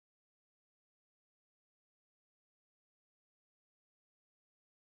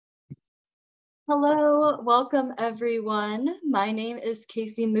Hello, welcome everyone. My name is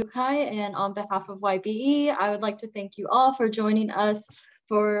Casey Mukai, and on behalf of YBE, I would like to thank you all for joining us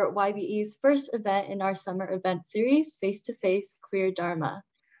for YBE's first event in our summer event series, Face-to-Face Queer Dharma.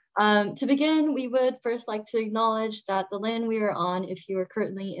 To begin, we would first like to acknowledge that the land we are on, if you are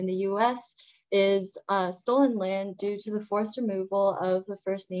currently in the US, is stolen land due to the forced removal of the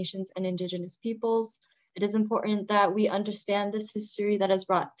First Nations and Indigenous peoples. It is important that we understand this history that has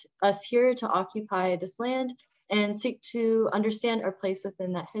brought us here to occupy this land and seek to understand our place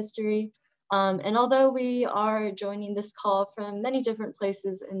within that history. And although we are joining this call from many different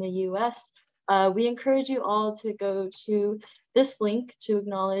places in the US, we encourage you all to go to this link to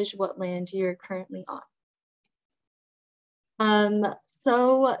acknowledge what land you're currently on.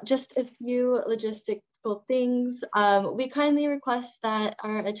 So just a few logistical things. We kindly request that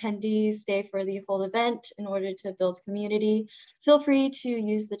our attendees stay for the full event in order to build community. Feel free to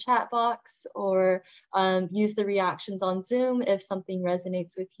use the chat box or use the reactions on Zoom if something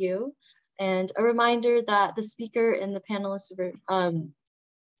resonates with you. And a reminder that the speaker and the panelists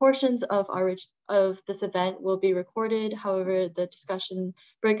portions of this event will be recorded. However, the discussion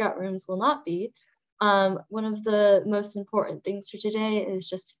breakout rooms will not be. One of the most important things for today is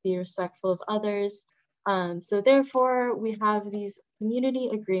just to be respectful of others. So therefore, we have these community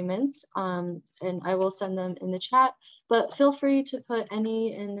agreements, and I will send them in the chat, but feel free to put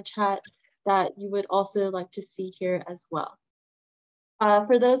any in the chat that you would also like to see here as well.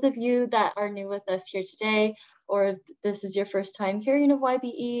 For those of you that are new with us here today, or if this is your first time hearing of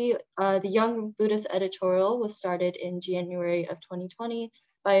YBE, the Young Buddhist editorial was started in January of 2020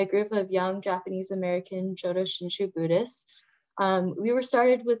 by a group of young Japanese American Jodo Shinshu Buddhists. We were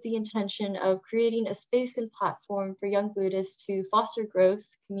started with the intention of creating a space and platform for young Buddhists to foster growth,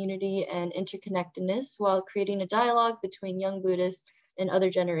 community, and interconnectedness while creating a dialogue between young Buddhists and other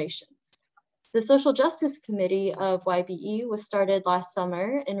generations. The Social Justice Committee of YBE was started last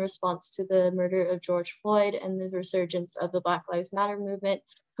summer in response to the murder of George Floyd and the resurgence of the Black Lives Matter movement,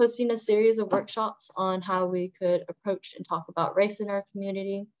 hosting a series of workshops on how we could approach and talk about race in our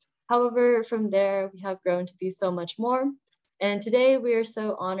community. However, from there, we have grown to be so much more. And today we are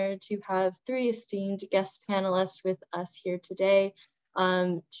so honored to have three esteemed guest panelists with us here today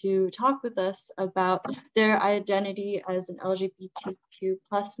to talk with us about their identity as an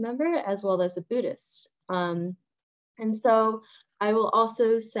LGBTQ+ member, as well as a Buddhist. And so I will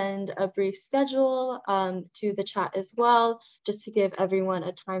also send a brief schedule to the chat as well, just to give everyone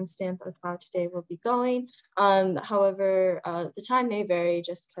a timestamp of how today will be going. However, the time may vary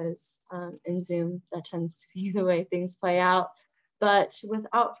just because in Zoom, that tends to be the way things play out. But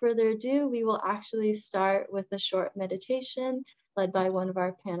without further ado, we will actually start with a short meditation led by one of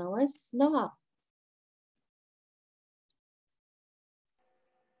our panelists, Noel.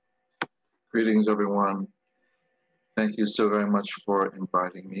 Greetings, everyone. Thank you so very much for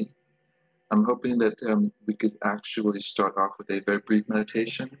inviting me. I'm hoping that we could actually start off with a very brief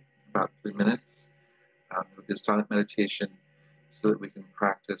meditation, about 3 minutes. It'll be a silent meditation so that we can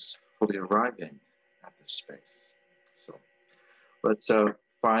practice fully arriving at this space. So let's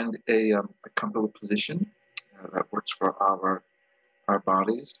find a comfortable position that works for our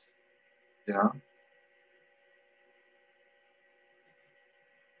bodies. Yeah.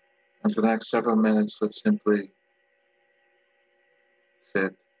 And for the next several minutes, let's simply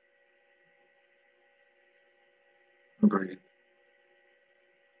sit and breathe.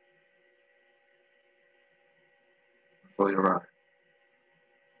 Fully arrive.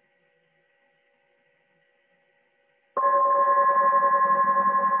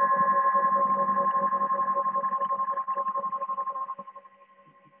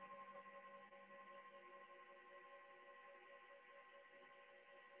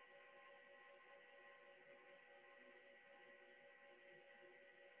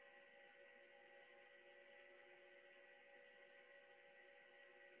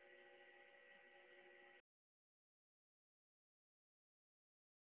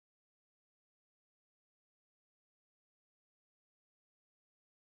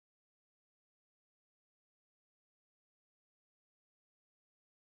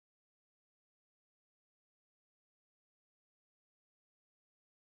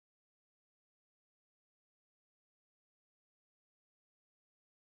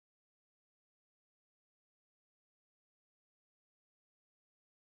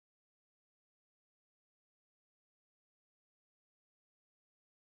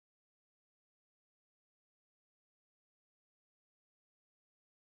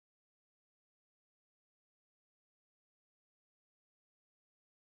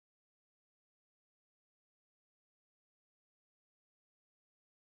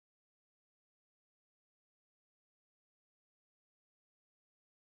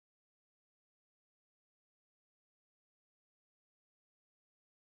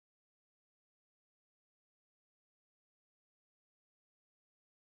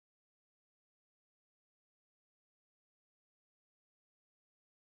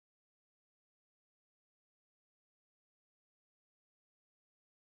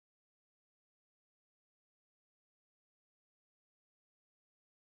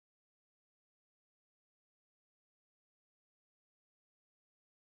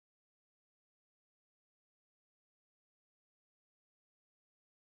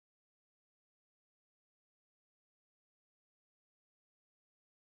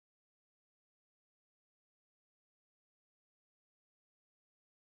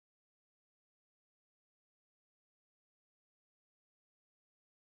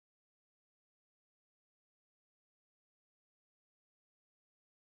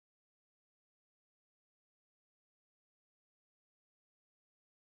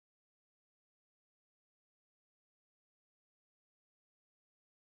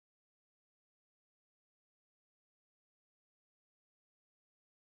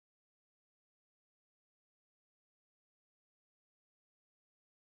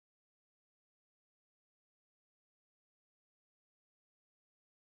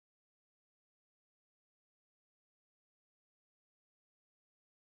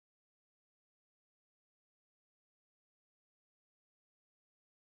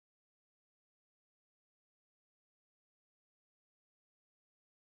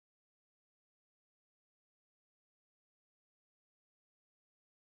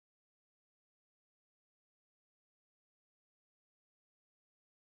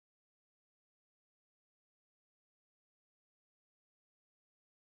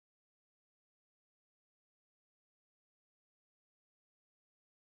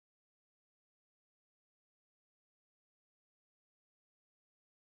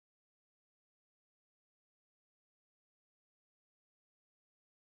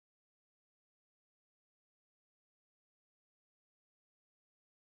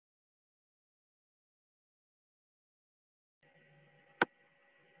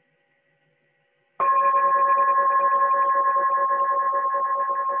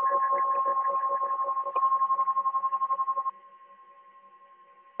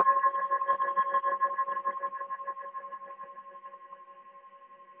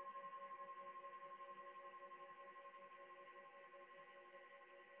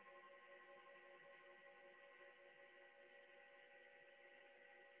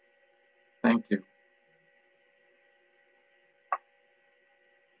 Thank you.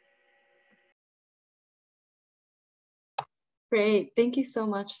 Great, thank you so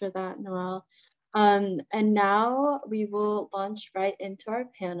much for that, Noel. And now we will launch right into our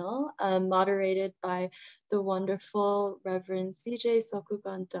panel, moderated by the wonderful Reverend CJ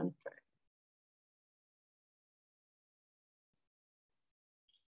Sokugan Dunford.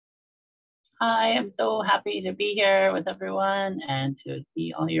 Hi, I'm so happy to be here with everyone and to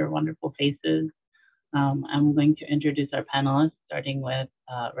see all your wonderful faces. I'm going to introduce our panelists, starting with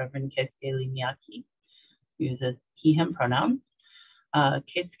Reverend Keisuke Lee-Miyaki, who uses he, him pronouns.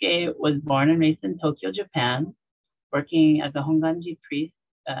 Keisuke was born and raised in Tokyo, Japan, working as a Honganji priest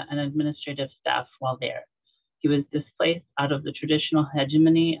and administrative staff while there. He was displaced out of the traditional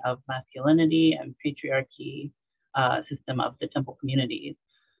hegemony of masculinity and patriarchy system of the temple communities.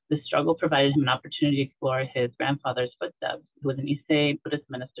 This struggle provided him an opportunity to explore his grandfather's footsteps, who was an Issei Buddhist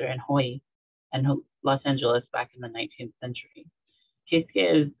minister in Hawaii and Los Angeles back in the 19th century.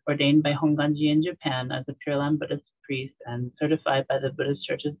 Keisuke is ordained by Honganji in Japan as a Pure Land Buddhist priest and certified by the Buddhist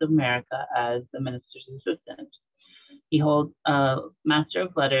Churches of America as the minister's assistant. He holds a Master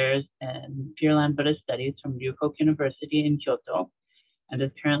of Letters in Pure Land Buddhist Studies from Ryukoku University in Kyoto and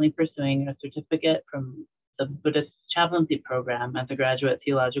is currently pursuing a certificate from the Buddhist chaplaincy program at the Graduate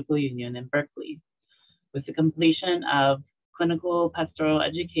Theological Union in Berkeley. With the completion of clinical pastoral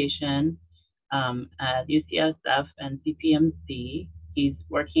education at UCSF and CPMC, he's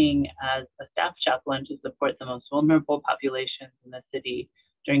working as a staff chaplain to support the most vulnerable populations in the city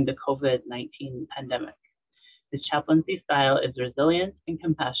during the COVID-19 pandemic. His chaplaincy style is resilient and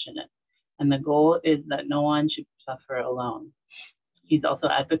compassionate, and the goal is that no one should suffer alone. He's also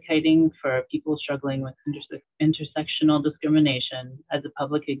advocating for people struggling with intersectional discrimination as a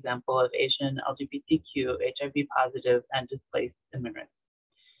public example of Asian, LGBTQ, HIV positive, and displaced immigrants.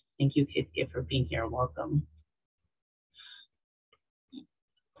 Thank you, Keisuke, for being here. Welcome.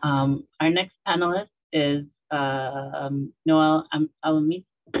 Our next panelist is Noel Alumit,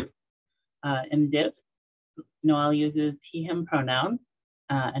 MDiv. Noel uses he, him pronouns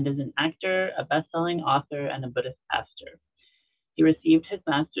and is an actor, a best-selling author, and a Buddhist pastor. He received his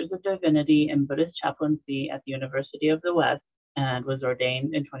Master's of Divinity in Buddhist chaplaincy at the University of the West and was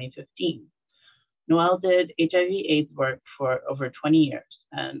ordained in 2015. Noel did HIV/AIDS work for over 20 years,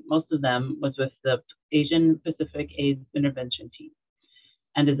 and most of them was with the Asian Pacific AIDS Intervention Team,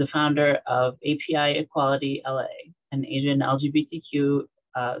 and is the founder of API Equality LA, an Asian LGBTQ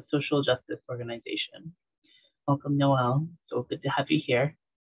social justice organization. Welcome, Noel. So good to have you here.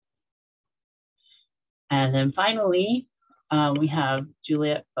 And then finally, we have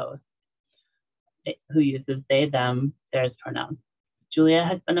Juliet Bost, who uses they, them, theirs pronouns. Juliet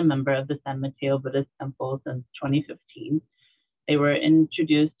has been a member of the San Mateo Buddhist Temple since 2015. They were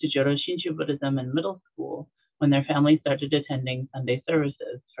introduced to Jodo Shinshu Buddhism in middle school when their family started attending Sunday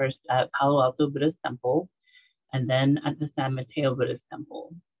services, first at Palo Alto Buddhist Temple and then at the San Mateo Buddhist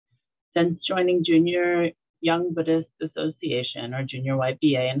Temple. Since joining Junior Young Buddhist Association, or Junior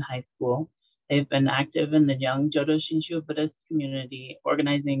YBA, in high school, they've been active in the young Jodo Shinshu Buddhist community,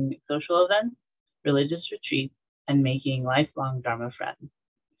 organizing social events, religious retreats, and making lifelong Dharma friends.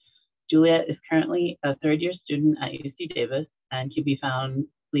 Juliet is currently a third-year student at UC Davis and can be found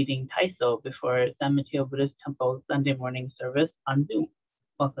leading Taiso before San Mateo Buddhist Temple Sunday morning service on Zoom.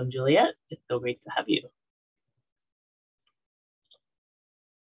 Welcome, Juliet. It's so great to have you.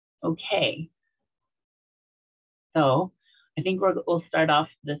 Okay. So I think we'll start off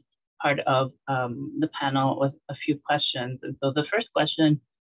this part of the panel with a few questions. And so the first question,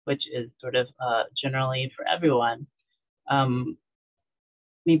 which is sort of generally for everyone,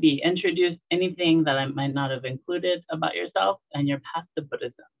 maybe introduce anything that I might not have included about yourself and your path to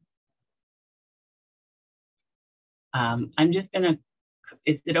Buddhism. I'm just gonna,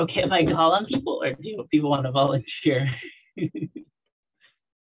 is it okay if I call on people, or do people want to volunteer?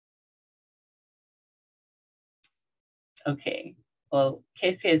 Okay, well,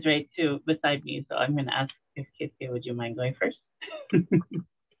 Keisuke is right too beside me, so I'm gonna ask if Keisuke, would you mind going first?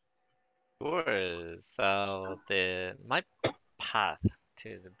 Sure. So my path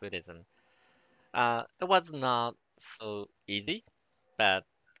to the Buddhism, it was not so easy, but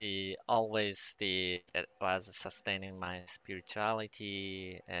it was sustaining my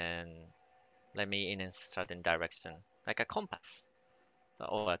spirituality and led me in a certain direction, like a compass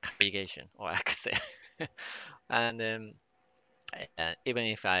or a navigation, or I could say. And even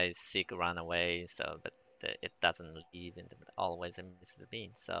if I seek run away, but it doesn't lead and always amidst the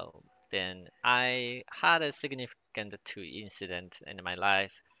being. So then I had a significant two incident in my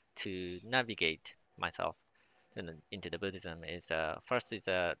life to navigate myself. into the Buddhism is first is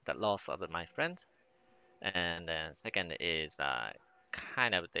the loss of my friend, and then second is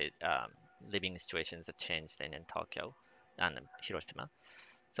kind of the living situations that changed in Tokyo and Hiroshima.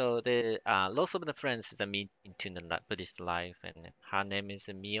 So the loss of the friends is a meet into the Buddhist life, and her name is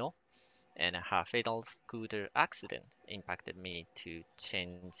Mio, and her fatal scooter accident impacted me to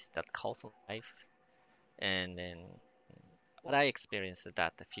change that course of life. And then what I experienced at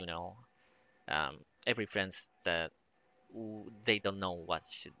that funeral, every friends that they don't know what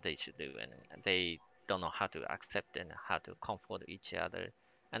they should do, and they don't know how to accept and how to comfort each other.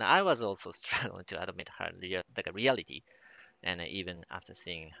 And I was also struggling to admit her the reality, and even after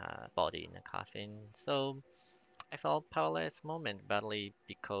seeing her body in a coffin. So I felt powerless moment badly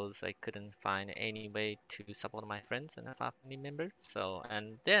because I couldn't find any way to support my friends and family members. So,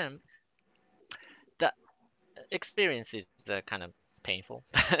 and then that experience is kind of painful.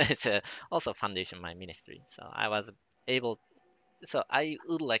 It's also foundation my ministry. So I was able, so I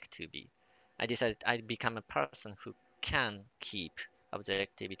would like to be. I decided I'd become a person who can keep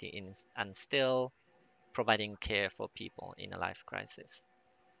objectivity in and still providing care for people in a life crisis.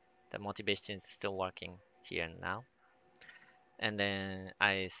 The motivation is still working here and now. And then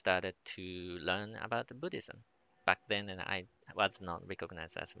I started to learn about Buddhism. Back then, and I was not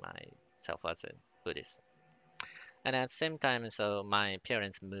recognized as myself as a Buddhist. And at the same time, so my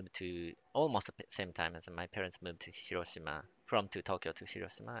parents moved to almost the same time as my parents moved to Hiroshima, from to Tokyo to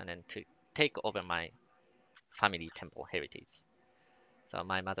Hiroshima, and then to take over my family temple heritage. So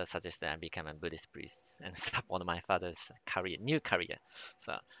my mother suggested I become a Buddhist priest and support my father's career, new career.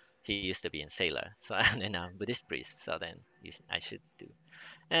 So he used to be a sailor, so and then I'm Buddhist priest. So then I should do.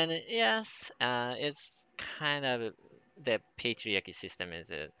 And yes, it's kind of the patriarchy system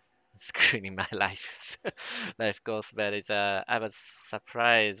is screwing my life goals. But it's I was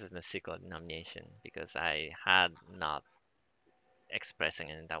surprised in the secret nomination because I had not expressing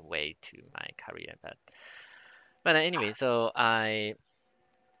in that way to my career. But anyway, so I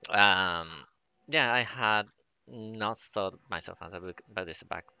um, yeah, I had not thought myself as a Buddhist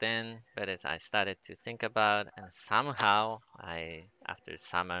back then, but as I started to think about, and somehow after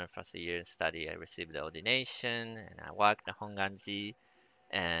summer first year study, I received the ordination, and I worked the Honganji,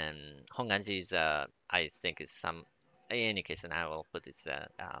 and Honganji is, I think is some, in any case, and I will put it's a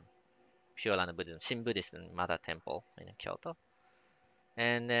Pure Land Buddhism, Shin Buddhist Mother Temple in Kyoto.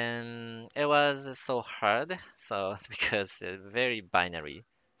 And then it was so hard, so because it's a very binary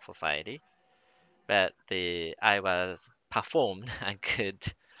society, but I was performed a good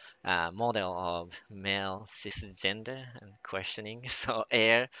model of male cisgender and questioning so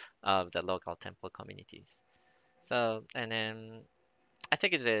air of the local temple communities. So and then I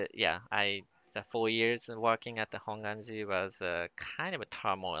think it's a yeah the 4 years working at the Honganji was kind of a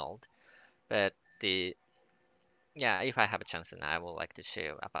turmoil, but the yeah, if I have a chance, then I would like to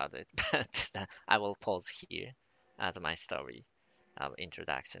share about it. But I will pause here as my story of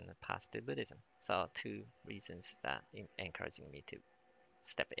introduction past to Buddhism. So two reasons that encouraging me to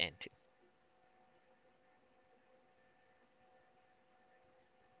step into.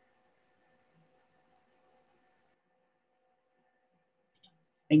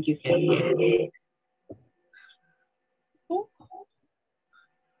 Thank you, Keisuke.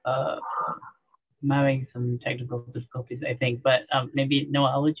 I'm having some technical difficulties, I think, but maybe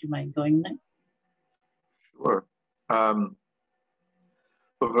Noel, would you mind going next? Sure. Well,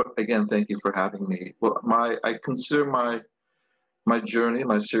 again, thank you for having me. Well, I consider my journey,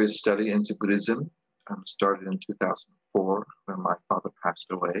 my serious study into Buddhism, started in 2004 when my father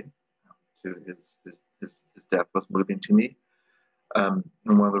passed away. To his death was moving to me, and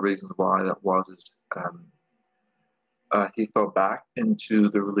one of the reasons why that was is he fell back into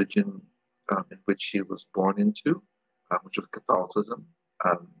the religion in which he was born into, which was Catholicism.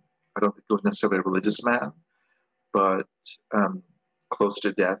 I don't think he was necessarily a religious man, but close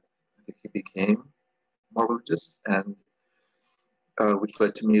to death, I think he became more religious, and which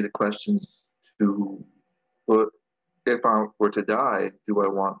led to me the questions to, well, if I were to die, do I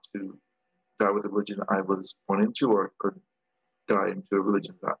want to die with the religion I was born into, or die into a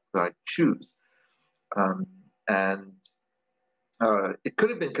religion that I choose? And it could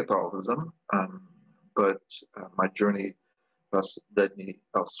have been Catholicism, but my journey thus led me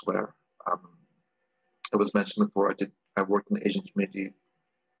elsewhere. It was mentioned before, I worked in the Asian community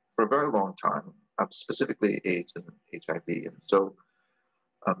for a very long time, specifically AIDS and HIV. And so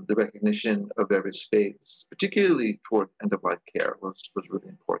the recognition of various faiths, particularly toward end-of-life care, was really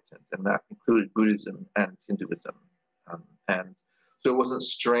important. And that included Buddhism and Hinduism. And so it wasn't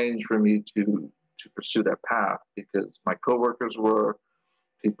strange for me to pursue that path because my coworkers were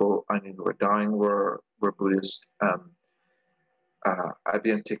people I knew who were dying were Buddhist. I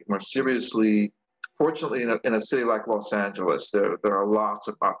began to take it more seriously. Fortunately, in a city like Los Angeles, there are lots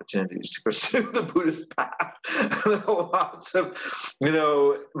of opportunities to pursue the Buddhist path. There are lots of,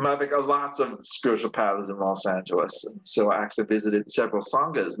 lots of spiritual paths in Los Angeles. And so I actually visited several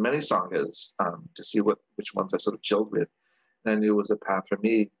sanghas, many sanghas, to see which ones I sort of chilled with. And I knew it was a path for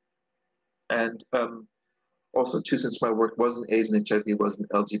me. And also, too, since my work wasn't AIDS and HIV, wasn't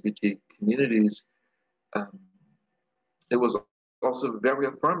LGBT communities, it was also very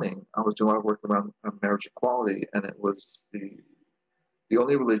affirming. I was doing a lot of work around marriage equality, and it was the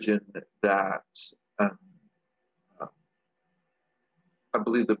only religion that I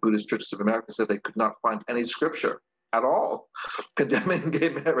believe the Buddhist churches of America said they could not find any scripture at all condemning gay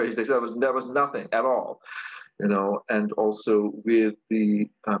marriage. They said there was nothing at all, and also with the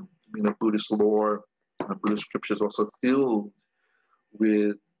Buddhist lore, Buddhist scriptures also filled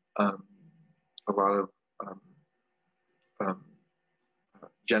with a lot of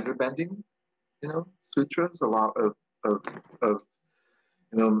gender bending, sutras, a lot of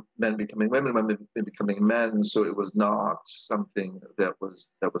men becoming women, women becoming men. So it was not something that was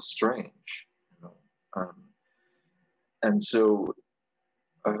strange, and so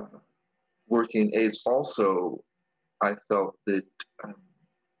working in AIDS also, I felt that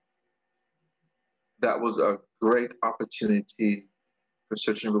that was a great opportunity for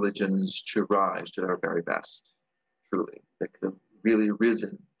certain religions to rise to their very best. Truly, they could have really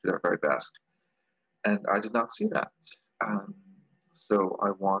risen to their very best, and I did not see that. So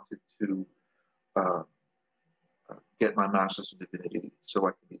I wanted to get my master's in divinity so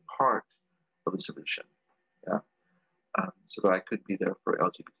I could be part of the solution, so that I could be there for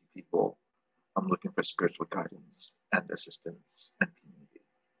LGBT people. I'm looking for spiritual guidance and assistance and community.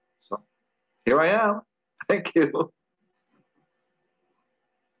 So here I am. Thank you.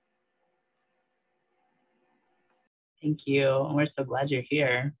 Thank you. We're so glad you're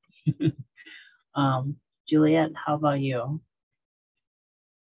here. Juliet, how about you?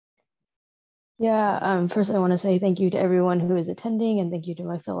 Yeah, first I want to say thank you to everyone who is attending, and thank you to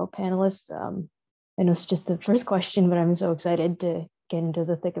my fellow panelists. I know it's just the first question, but I'm so excited to get into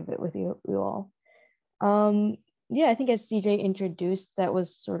the thick of it with you all. Yeah, I think as CJ introduced, that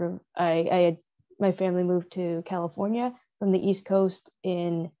was sort of, my family moved to California from the East Coast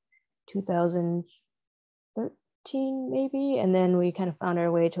in 2013 maybe, and then we kind of found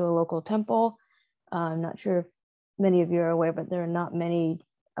our way to a local temple. I'm not sure if many of you are aware, but there are not many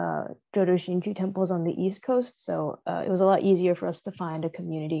Jodo Shinju temples on the East Coast, so it was a lot easier for us to find a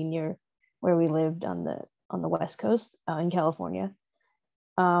community near where we lived on the West Coast in California.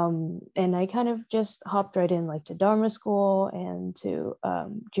 And I kind of just hopped right in to Dharma school and to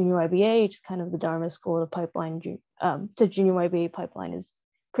junior YBA, which is kind of the Dharma school. The pipeline to junior YBA pipeline is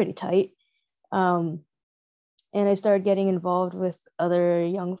pretty tight. And I started getting involved with other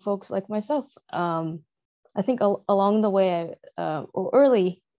young folks like myself. I think along the way, or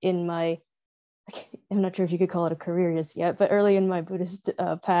early in my, I'm not sure if you could call it a career just yet, but early in my Buddhist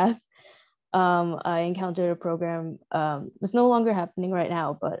path, I encountered a program. It's no longer happening right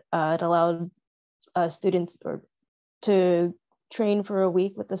now, but it allowed students to train for a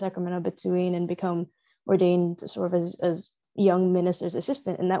week with the Sacramento Betsuin and become ordained sort of as young minister's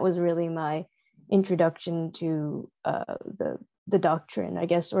assistant. And that was really my introduction to the doctrine, I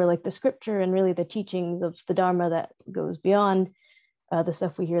guess, or the scripture and really the teachings of the Dharma that goes beyond the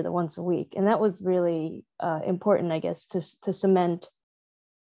stuff we hear the once a week. And that was really important, I guess, to cement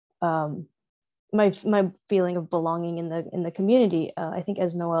my feeling of belonging in the community. I think,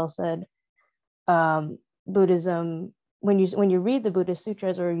 as Noel said, Buddhism, when you read the Buddhist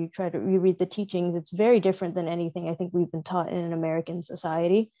sutras or you try to reread the teachings, it's very different than anything I think we've been taught in an American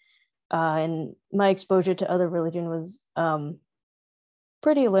society. And my exposure to other religion was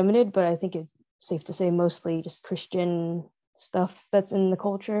pretty limited, but I think it's safe to say mostly just Christian stuff that's in the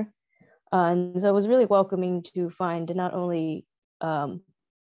culture. And so it was really welcoming to find not only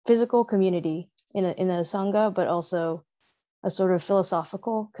physical community in a sangha, but also a sort of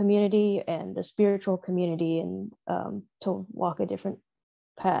philosophical community and a spiritual community, and to walk a different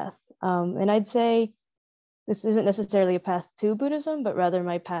path. And I'd say this isn't necessarily a path to Buddhism, but rather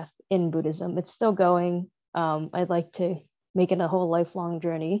my path in Buddhism. It's still going. I'd like to make it a whole lifelong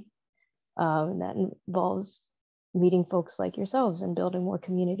journey. And that involves meeting folks like yourselves and building more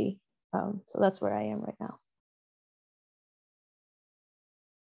community. So that's where I am right now.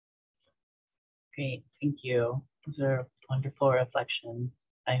 Great, thank you. Those are wonderful reflections.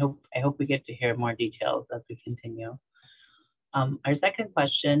 I hope we get to hear more details as we continue. Our second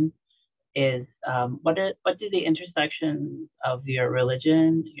question is what do the intersections of your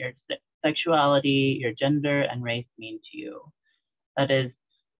religion, your sexuality, your gender, and race mean to you? That is,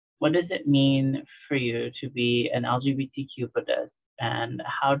 what does it mean for you to be an LGBTQ Buddhist? And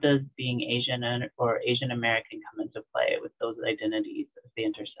how does being Asian or Asian American come into play with those identities as they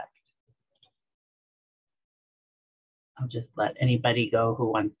intersect? I'll just let anybody go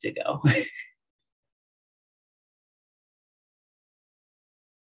who wants to go.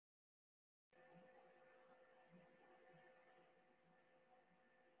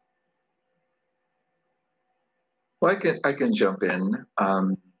 Well, I can jump in.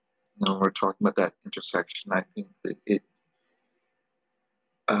 We're talking about that intersection. I think that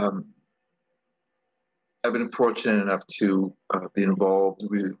I've been fortunate enough to be involved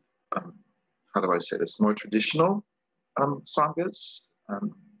with, how do I say this, more traditional sanghas,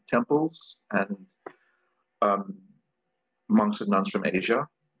 temples, and monks and nuns from Asia.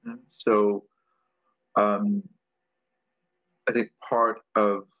 So I think part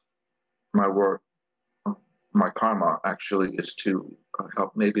of my work, my karma actually, is to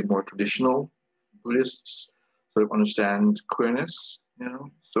help maybe more traditional Buddhists sort of understand queerness.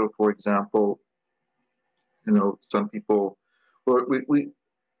 So for example, some people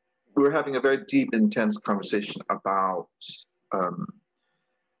we're having a very deep, intense conversation about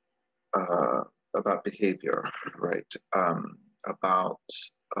behavior, right? About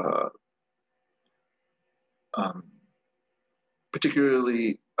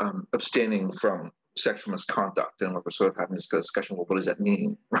particularly abstaining from sexual misconduct, and we're sort of having this discussion. Well, what does that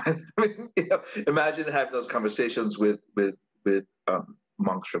mean, right? I mean, imagine having those conversations with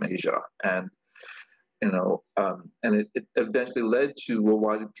monks from Asia, and and it eventually led to, well,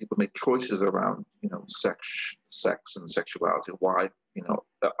 why do people make choices around sex and sexuality? Why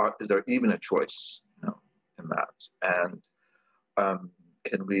is there even a choice in that? And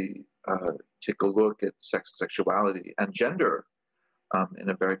can we take a look at sex and sexuality and gender in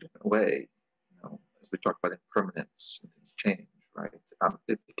a very different way? As we talk about impermanence and things change, right?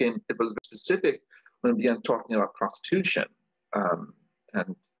 It was very specific when we began talking about prostitution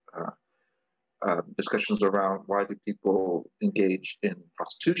and discussions around why do people engage in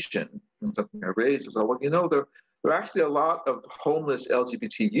prostitution. And something I raised was, well, there are actually a lot of homeless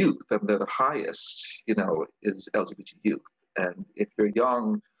LGBT youth, and they're the highest, is LGBT youth. And if you're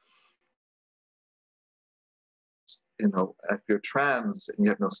young, if you're trans and you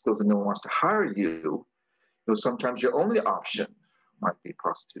have no skills and no one wants to hire you, sometimes your only option might be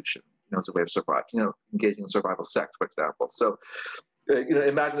prostitution, as a way of surviving, engaging in survival sex, for example. So,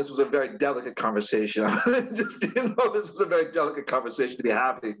 imagine this was a very delicate conversation. This was a very delicate conversation to be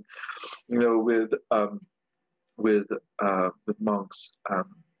having, with monks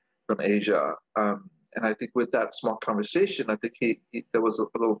from Asia. And I think with that small conversation, I think there was a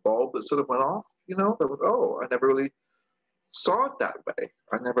little bulb that sort of went off. That was, oh, I never really saw it that way.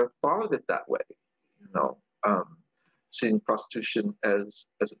 I never thought of it that way. Seeing prostitution as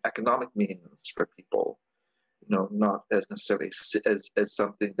an economic means for people. Not as necessarily as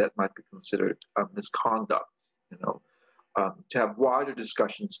something that might be considered misconduct. To have wider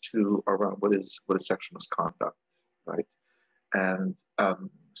discussions too around what is sexual misconduct, right, and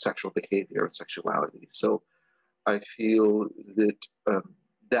sexual behavior and sexuality. So I feel that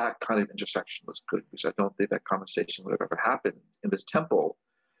that kind of intersection was good, because I don't think that conversation would have ever happened in this temple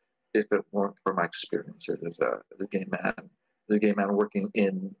if it weren't for my experiences as a gay man working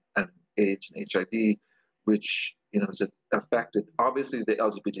in AIDS and HIV, which has affected obviously the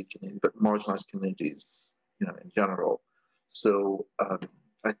LGBT community, but marginalized communities, in general. So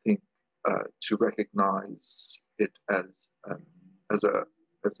I think to recognize it as a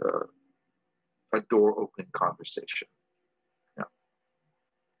door opening conversation. Yeah.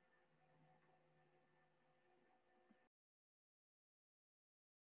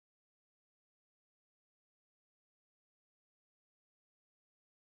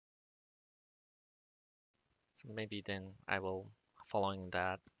 So maybe then I will following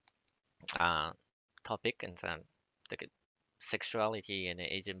that topic, and then the sexuality in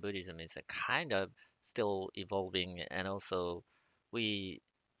Asian Buddhism is a kind of still evolving, and also we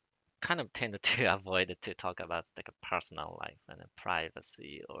kind of tend to avoid to talk about like a personal life and a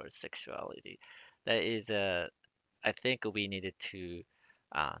privacy or sexuality. That is I think we needed to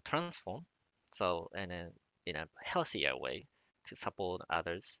transform, so in a healthier way to support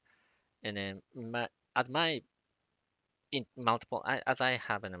others. And then at my in multiple as I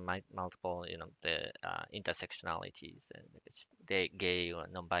have in my multiple the intersectionalities, and it's the gay or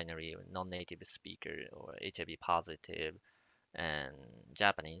non-binary or non-native speaker or HIV positive and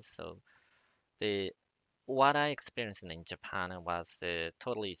Japanese. So the what I experienced in Japan was the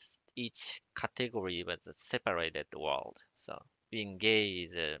totally each category was a separated world. So being gay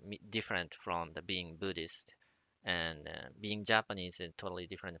is different from the being Buddhist, and being Japanese is totally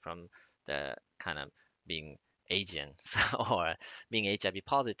different from the kind of being Asian. Or being HIV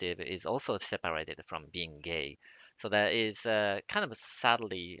positive is also separated from being gay. So that is kind of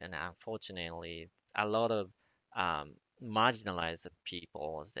sadly and unfortunately a lot of um, marginalized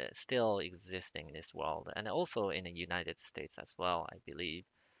people that still existing in this world, and also in the United States as well, I believe,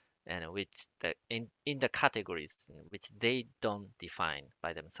 and which the in the categories in which they don't define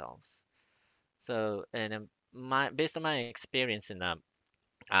by themselves. So, and my based on my experience in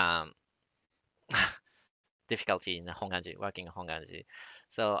um, difficulty in Honganji, working in Honganji,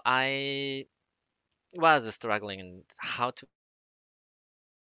 so I was struggling in how to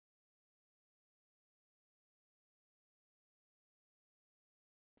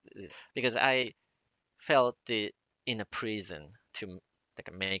because I felt in a prison to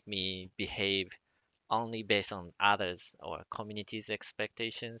like make me behave only based on others or community's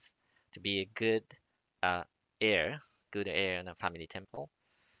expectations to be a uh, heir, good heir in a family temple.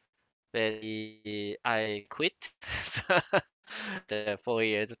 But I quit. The 4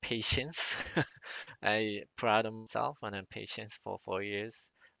 years patience. I proud of myself and I'm patience for 4 years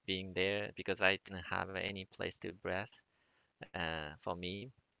being there because I didn't have any place to breathe for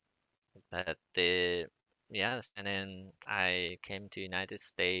me. But yes, and then I came to United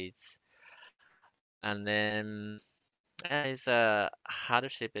States, and then it's a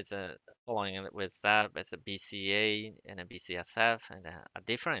hardship. It's a following it with that. It's a BCA and a BCSF, and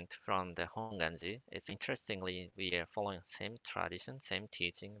different from the Honganji. It's interestingly we are following same tradition, same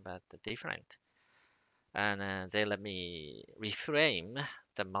teaching, but different. And they let me reframe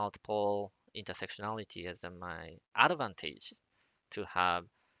the multiple intersectionality as my advantage to have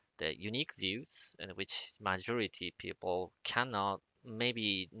the unique views in which majority people cannot,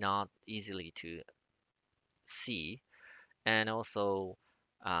 maybe not easily to see, and also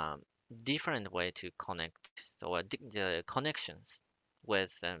um, different way to connect or the connections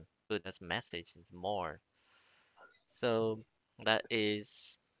with Buddha's message more. So that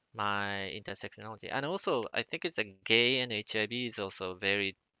is my intersectionality, and also I think it's a gay and HIV is also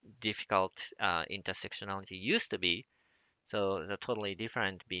very difficult intersectionality used to be. So the totally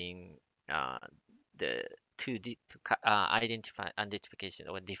different being uh, the identification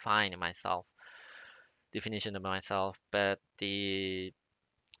or define myself definition of myself, but the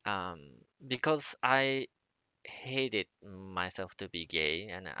because I hated myself to be gay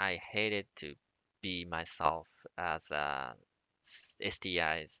and I hated to be myself as a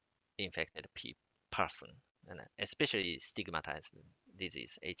STIs infected person, and especially stigmatized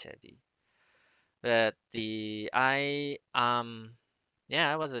disease HIV. But the I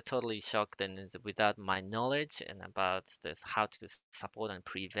yeah, I was totally shocked and without my knowledge and about this how to support and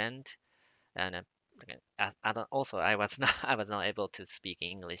prevent, and okay, also I was not I was not able to speak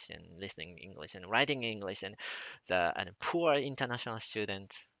English and listening English and writing English, and the and poor international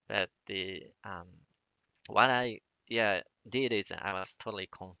student. But the what I yeah did is I was totally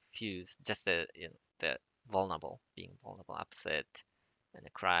confused, just the vulnerable, being vulnerable, upset, and I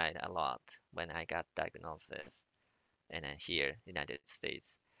cried a lot when I got diagnosed, and then here United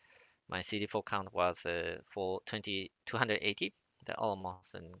States. My CD4 count was for 280, the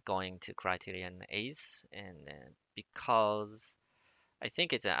almost and going to criterion AIDS, and because I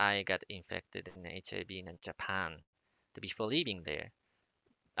think it's I got infected in HIV in Japan to before leaving there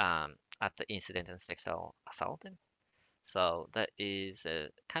at the incident and sexual assault. So that is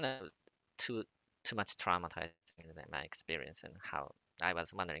kind of too too much traumatizing in my experience, and how I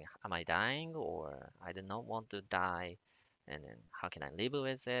was wondering, am I dying or I do not want to die, and then how can I live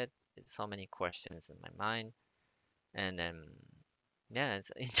with it? It's so many questions in my mind, and yeah,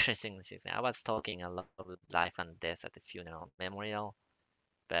 it's interesting. I was talking a lot of life and death at the funeral memorial,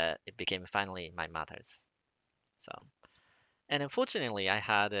 but it became finally my matters. So. And unfortunately,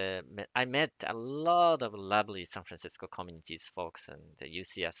 I met a lot of lovely San Francisco communities folks and the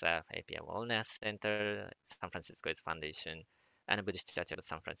UCSF, API Wellness Center, San Francisco's Foundation, and the Buddhist Church of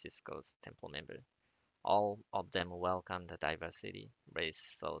San Francisco's Temple member. All of them welcome the diversity,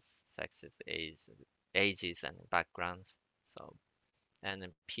 race, thoughts, sexes, ages, and backgrounds. So, and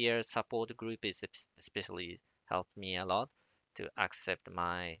the peer support group is especially helped me a lot to accept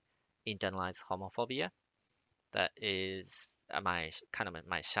my internalized homophobia that is my kind of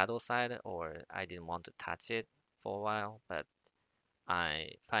my shadow side, or I didn't want to touch it for a while, but I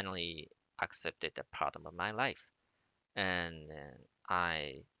finally accepted a part of my life, and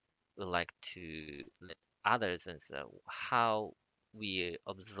I would like to let others and how we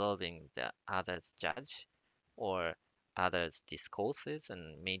observing the others judge, or others' discourses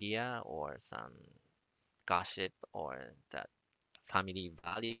and media or some gossip or that family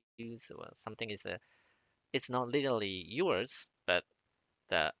values or something it's not literally yours, but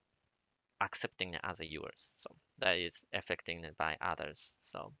the accepting it as a yours. So that is affecting it by others.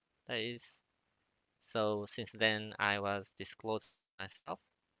 So that is so since then I was disclosing myself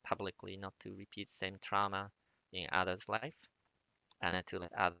publicly not to repeat same trauma in others' life and to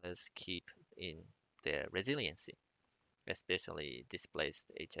let others keep in their resiliency, especially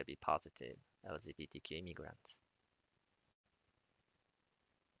displaced HIV positive LGBTQ immigrants.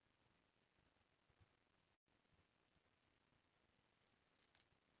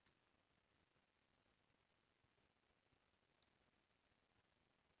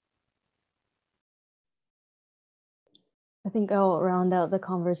 I think I'll round out the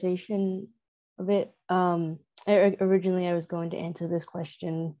conversation a bit. Originally, I was going to answer this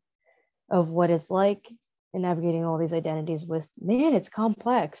question of what it's like in navigating all these identities with, man, it's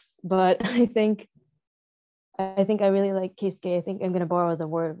complex. But I think I really like Keisuke. I think I'm going to borrow the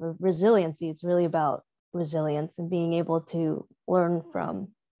word resiliency. It's really about resilience and being able to learn from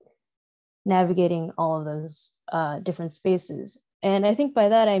navigating all of those different spaces. And I think by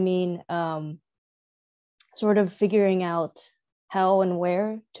that, I mean, sort of figuring out how and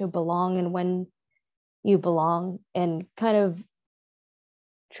where to belong and when you belong, and kind of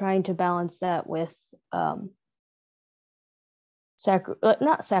trying to balance that with not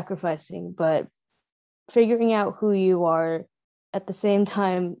sacrificing, but figuring out who you are at the same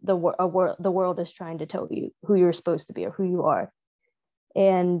time the world is trying to tell you who you're supposed to be or who you are,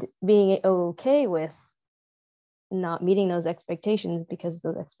 and being okay with not meeting those expectations because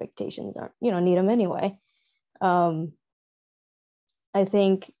those expectations aren't, you don't need them anyway. I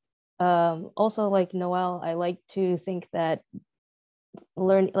think also, like Noel, I like to think that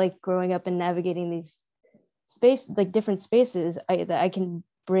growing up and navigating these different spaces, that I can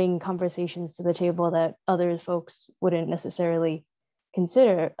bring conversations to the table that other folks wouldn't necessarily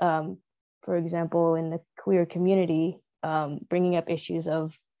consider. For example, in the queer community, bringing up issues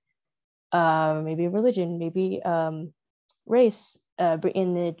of maybe religion, maybe race.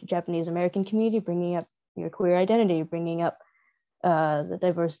 In the Japanese American community, bringing up your queer identity, bringing up the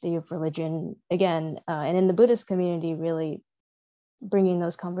diversity of religion again, and in the Buddhist community, really bringing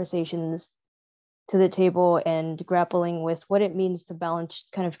those conversations to the table and grappling with what it means to balance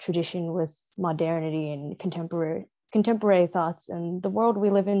kind of tradition with modernity and contemporary thoughts and the world we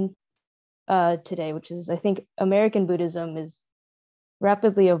live in today, which is, I think, American Buddhism is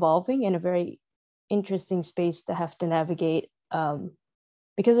rapidly evolving in a very interesting space to have to navigate,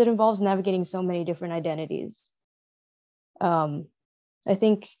 because it involves navigating so many different identities. I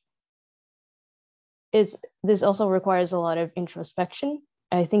think this also requires a lot of introspection.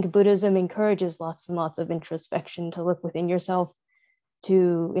 I think Buddhism encourages lots and lots of introspection, to look within yourself,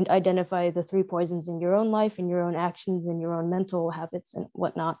 to identify the 3 poisons in your own life, in your own actions, in your own mental habits and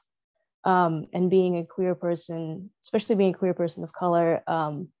whatnot. And being a queer person, especially being a queer person of color,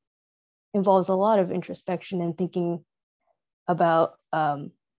 involves a lot of introspection and thinking about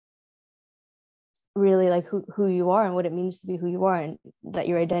really like who you are and what it means to be who you are, and that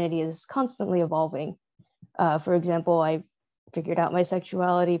your identity is constantly evolving. For example, I figured out my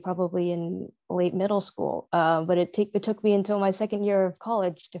sexuality probably in late middle school, but it took me until my second year of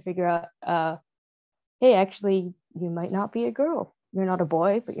college to figure out, hey, actually, you might not be a girl. You're not a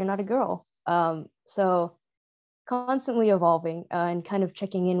boy, but you're not a girl. So constantly evolving and kind of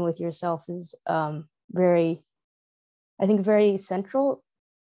checking in with yourself is very central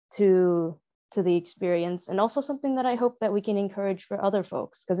to the experience, and also something that I hope that we can encourage for other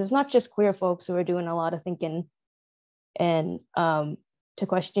folks, because it's not just queer folks who are doing a lot of thinking and to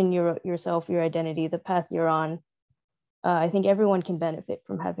question yourself, your identity, the path you're on. I think everyone can benefit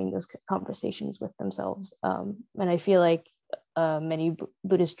from having those conversations with themselves, and I feel like many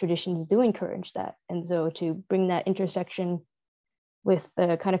Buddhist traditions do encourage that. And so to bring that intersection with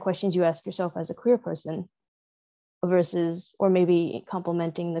the kind of questions you ask yourself as a queer person versus, or maybe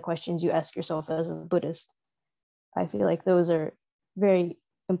complementing the questions you ask yourself as a Buddhist, I feel like those are very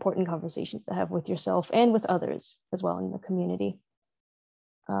important conversations to have with yourself and with others as well in the community.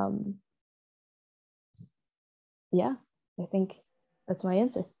 Yeah, I think that's my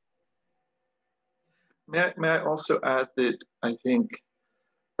answer. May I also add that I think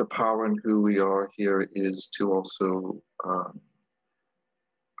the power in who we are here is to also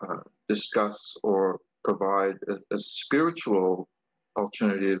discuss or provide a spiritual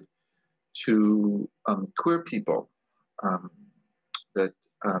alternative to queer people. That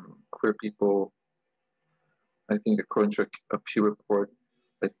queer people, I think according to a Pew report,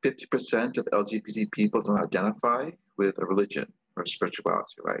 like 50% of LGBT people don't identify with a religion or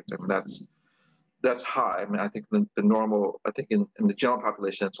spirituality, right? I mean, that's high. I mean, I think the normal, I think in the general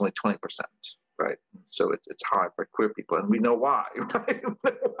population, it's only 20%, right? So it's high for queer people, and we know why, right?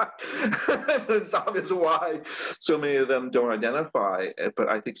 It's obvious why so many of them don't identify, but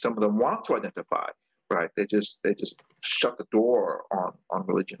I think some of them want to identify, right? They just shut the door on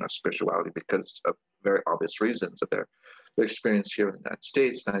religion or spirituality because of very obvious reasons of their experience here in the United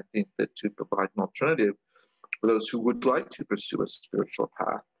States. And I think that to provide an alternative for those who would like to pursue a spiritual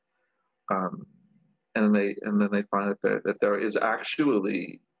path, and then they find that there is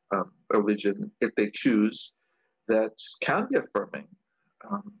actually a religion, if they choose, that can be affirming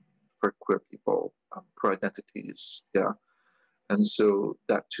for queer people, queer identities, yeah. And so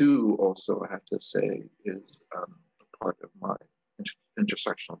that too, also, I have to say, is a part of my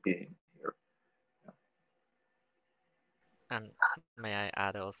intersectional being here. Yeah. And may I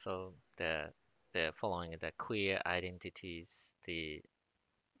add also the following the queer identities, the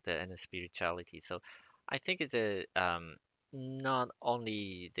and the spirituality. So I think it's a not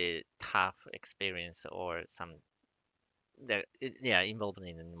only the tough experience or some yeah involved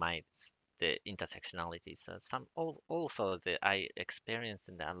in my the intersectionality. So also the I experienced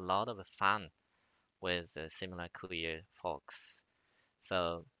a lot of fun with similar queer folks.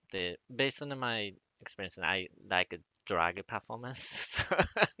 So the based on my experience, I like a drag performance.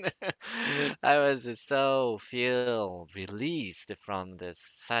 I was so feel released from the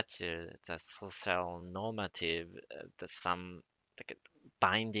such the social normative, the some like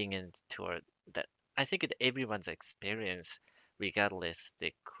binding and toward that. I think it everyone's experience, regardless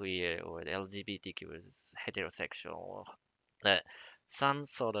the queer or the LGBTQ is heterosexual, or that some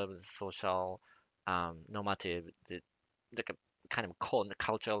sort of social normative the kind of code, the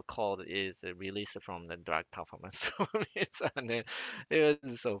cultural code is released from the drag performance. For me. So, and then it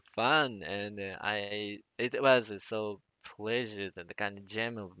was so fun, and it was so pleasure, the kind of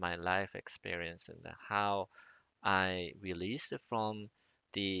gem of my life experience, and how I released from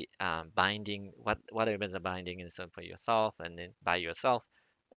the binding, whatever the binding is for yourself, and then by yourself,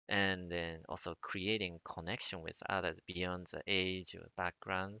 and then also creating connection with others beyond the age or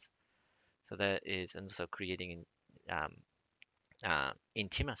backgrounds. So that is also creating um,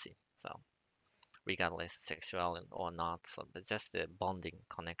 intimacy. So regardless sexual or not, so just the bonding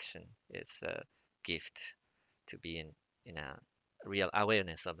connection is a gift to be in a real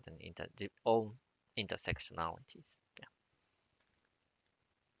awareness of the own intersectionalities. Yeah.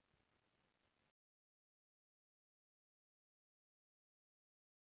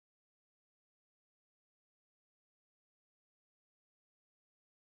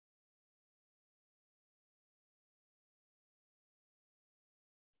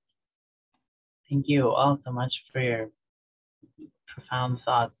 Thank you all so much for your profound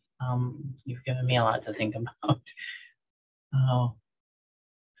thoughts. You've given me a lot to think about. Oh,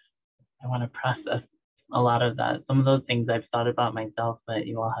 I want to process a lot of that. Some of those things I've thought about myself, but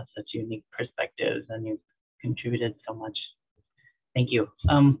you all have such unique perspectives and you've contributed so much. Thank you.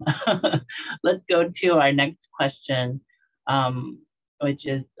 Let's go to our next question, which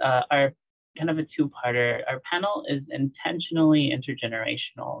is our kind of a two-parter. Our panel is intentionally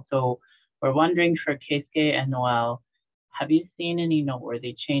intergenerational. So we're wondering for Keisuke and Noel, have you seen any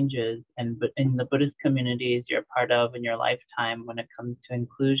noteworthy changes in the Buddhist communities you're part of in your lifetime when it comes to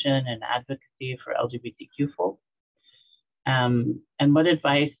inclusion and advocacy for LGBTQ folks? And what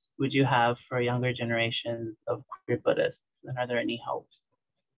advice would you have for younger generations of queer Buddhists? And are there any hopes?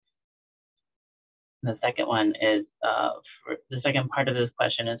 And the second one is, for the second part of this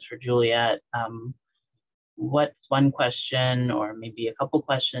question is for Juliet. What's one question or maybe a couple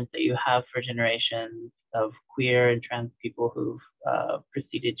questions that you have for generations of queer and trans people who've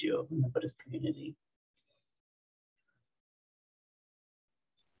preceded you in the Buddhist community?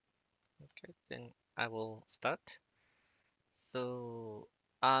 Okay, then I will start. So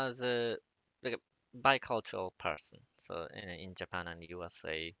as a like a bicultural person, so in Japan and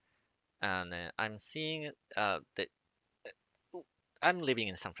USA, and I'm seeing that I'm living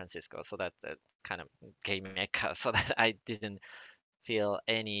in San Francisco, so that kind of gay mecca, so that I didn't feel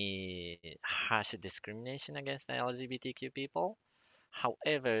any harsh discrimination against the LGBTQ people.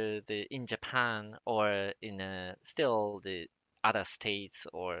 However, in Japan or in still the other states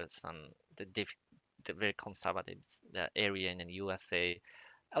or the very conservative area in the USA,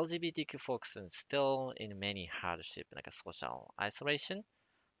 LGBTQ folks are still in many hardship, like a social isolation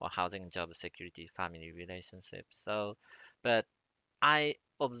or housing, job security, family relationships. So, but I'm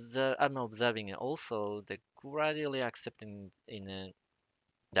observing also the gradually accepting in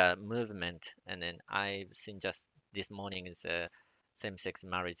the movement, and then I've seen just this morning is same-sex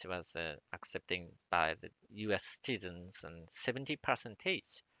marriage was accepted by the U.S. citizens and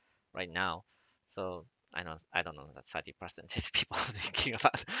 70% right now. So I don't know that 30% is people thinking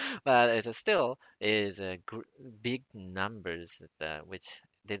about, but it still is a big numbers that which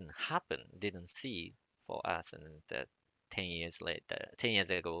didn't see for us, and that 10 years later, 10 years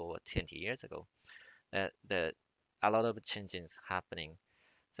ago or 20 years ago, that a lot of changes happening.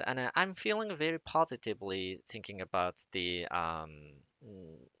 So, and I'm feeling very positively thinking about the mm,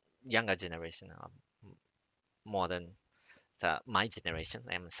 younger generation, more than my generation.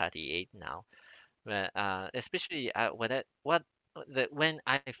 I'm 38 now, but especially when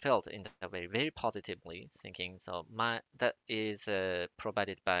I felt in that way, very positively thinking. So that is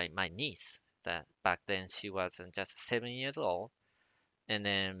provided by my niece. That back then she was just 7 years old, and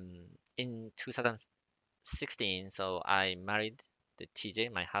then in 2016, so I married the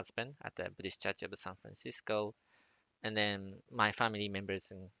TJ, my husband, at the Buddhist Church of San Francisco. And then my family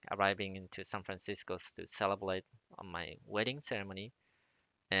members arriving into San Francisco to celebrate on my wedding ceremony.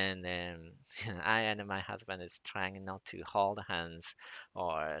 And then I and my husband is trying not to hold hands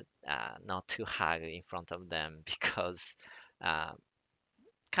or not to hug in front of them because uh,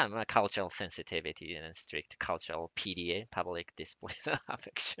 kind of a cultural sensitivity and a strict cultural PDA, public displays of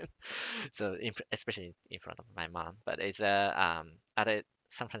affection. So especially in front of my mom. But it's at a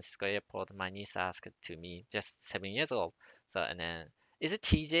San Francisco airport, my niece asked to me, just 7 years old. So and then is it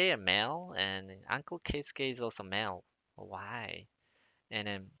TJ a male? And Uncle Keisuke is also male. Why? And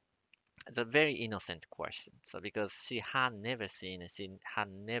then it's a very innocent question. So because she had never seen, she had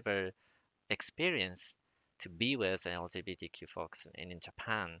never experienced to be with LGBTQ folks in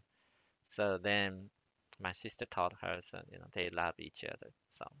Japan. So then my sister taught her, so they love each other.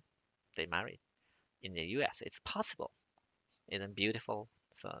 So they married in the U.S. It's possible. Isn't it beautiful?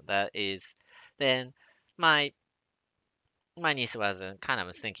 So that is then my my niece was kind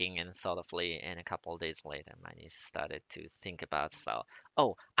of thinking and thoughtfully, and a couple of days later, my niece started to think about, so,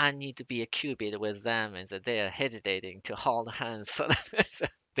 oh, I need to be a cupid with them, and so they are hesitating to hold hands, so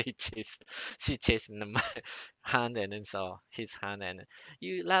she chased my hand, and then so his hand, and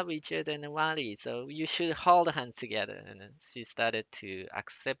you love each other and Wally, so you should hold hands together, and then she started to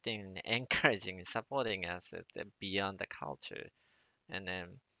accepting, and encouraging, and supporting us beyond the culture, and then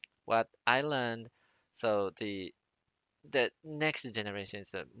what I learned, so the next generation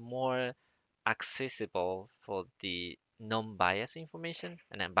is more accessible for the non-biased information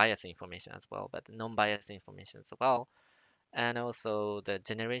and then biased information as well, but non-biased information as well. And also the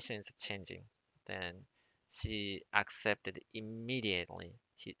generation is changing. Then she accepted immediately.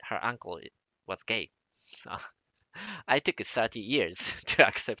 Her uncle was gay. So I took 30 years to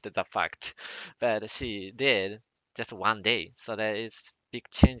accept the fact, but she did just one day. So there is big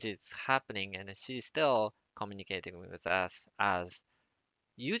changes happening, and she's still communicating with us as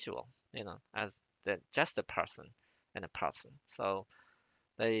usual, as just a person and a person. So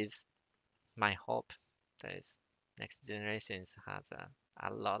that is my hope. That is next generations has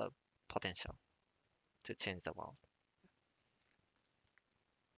a lot of potential to change the world.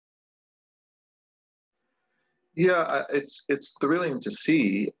 Yeah, it's thrilling to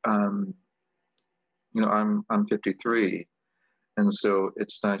see. I'm 53, and so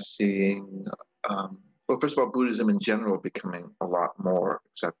it's nice seeing. Well, first of all, Buddhism in general becoming a lot more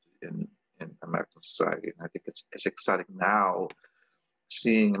accepted in American society, and I think it's exciting now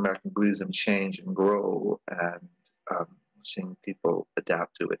seeing American Buddhism change and grow, and seeing people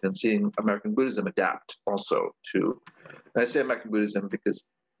adapt to it, and seeing American Buddhism adapt also to. And I say American Buddhism because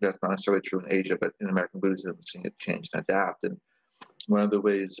that's not necessarily true in Asia, but in American Buddhism, seeing it change and adapt. And one of the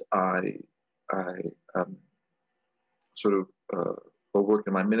ways I sort of work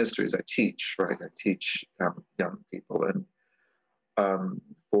in my ministry is I teach, right? I teach young people, and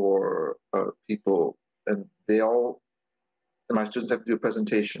for people, and my students have to do a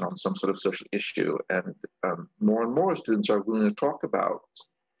presentation on some sort of social issue, and more students are willing to talk about,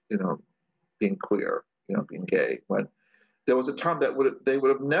 being queer, being gay, when there was a time that they would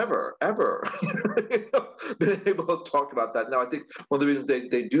have never, ever been able to talk about that. Now, I think one of the reasons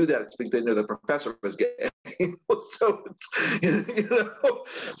they do that is because they know the professor was gay. So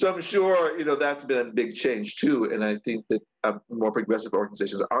so I'm sure, that's been a big change too. And I think that more progressive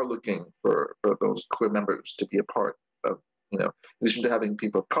organizations are looking for those queer members to be a part of, in addition to having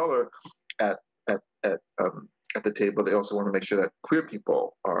people of color at the table, they also want to make sure that queer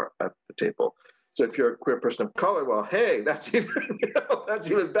people are at the table. So if you're a queer person of color, well, hey, that's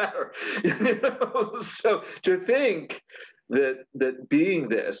even better. So to think that being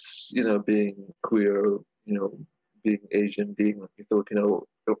this, being queer, being Asian, being Filipino,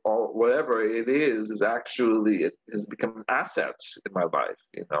 all whatever it is actually, it has become an asset in my life,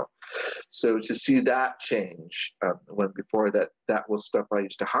 you know. So to see that change, when before that was stuff I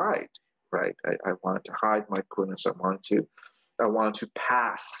used to hide, right? I wanted to hide my queerness. I wanted to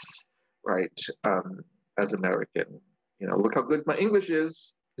pass, right, as American. You know, look how good my English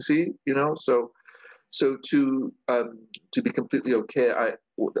is. You see, you know, so to be completely okay,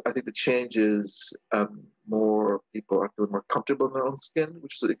 I think the change is more people are feeling more comfortable in their own skin,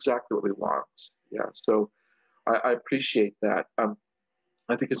 which is exactly what we want. Yeah, so I appreciate that.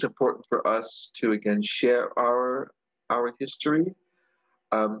 I think it's important for us to again share our history.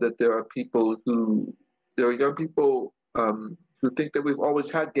 That there are young people who think that we've always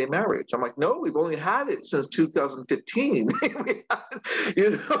had gay marriage. I'm like, no, we've only had it since 2015.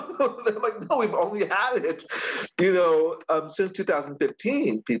 You know, they're like, no, we've only had it, you know, since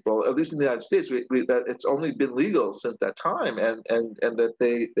 2015. People, at least in the United States, that it's only been legal since that time, and that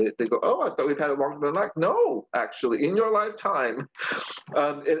they go, oh, I thought we've had it longer than that. No, actually, in your lifetime,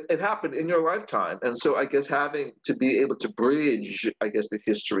 it happened in your lifetime. And so I guess having to be able to bridge, I guess, the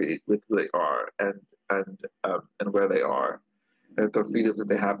history with who they are and where they are, and the freedoms that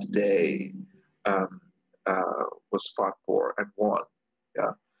they have today was fought for and won.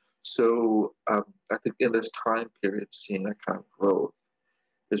 Yeah. So I think in this time period, seeing that kind of growth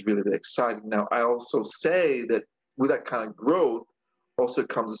is really, really exciting. Now, I also say that with that kind of growth also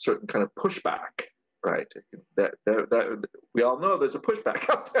comes a certain kind of pushback, right? That we all know there's a pushback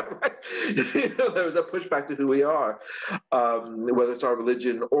out there, right? You know, there's a pushback to who we are, whether it's our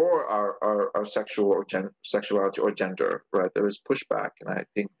religion or our sexual or sexuality or gender, right? There is pushback, and I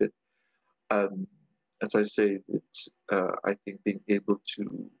think that, as I say, I think being able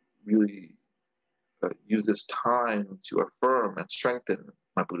to really use this time to affirm and strengthen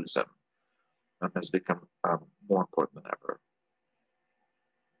my Buddhism has become more important than ever.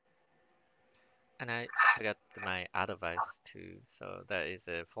 And I forgot my advice too. So that is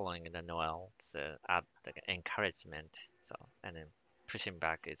following the Noel, the encouragement. So and then pushing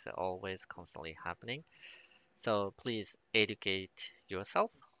back is always constantly happening. So please educate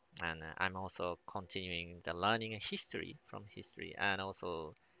yourself. And I'm also continuing the learning history from history, and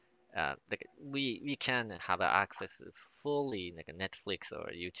also like we can have access fully like a Netflix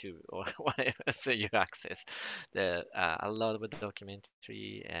or YouTube or whatever, so you access the a lot of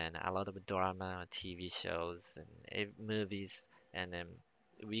documentary and a lot of drama, TV shows and movies, and then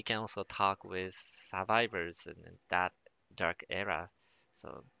we can also talk with survivors in that dark era.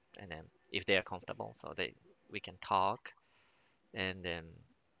 So and then if they are comfortable, so we can talk, and then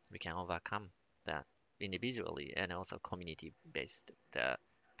we can overcome that individually and also community based the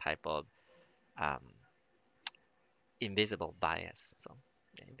type of um, invisible bias. So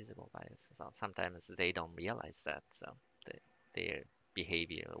invisible bias. So sometimes they don't realize that. So their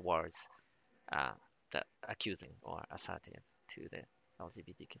behavior was the accusing or assertive to the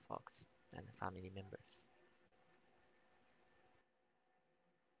LGBTQ folks and family members.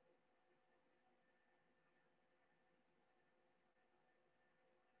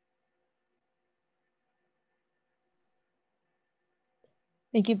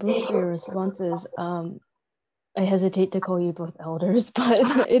 Thank you both for your responses. I hesitate to call you both elders, but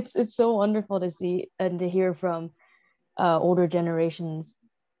it's so wonderful to see and to hear from older generations.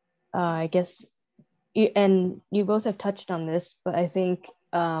 I guess, and you both have touched on this, but I think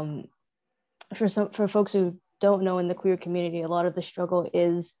for folks who don't know in the queer community, a lot of the struggle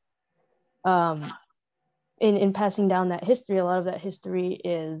is in passing down that history. A lot of that history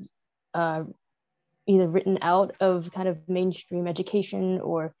is either written out of kind of mainstream education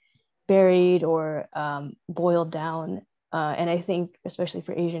or buried or boiled down. And I think especially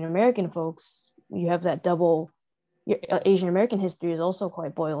for Asian American folks, you have that double, Asian American history is also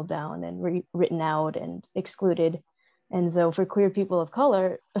quite boiled down and written out and excluded. And so for queer people of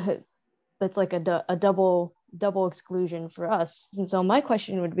color, that's like a double exclusion for us. And so my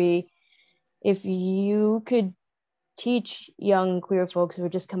question would be, if you could teach young queer folks who are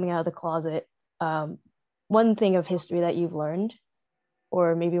just coming out of the closet one thing of history that you've learned,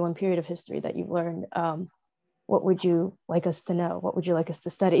 or maybe one period of history that you've learned, what would you like us to know? What would you like us to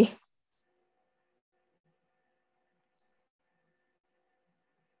study?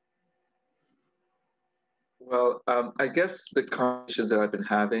 Well, I guess the conversations that I've been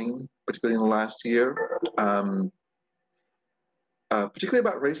having, particularly in the last year, particularly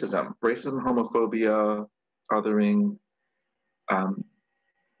about racism, homophobia, othering,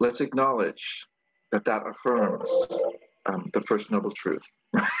 let's acknowledge that affirms the first noble truth.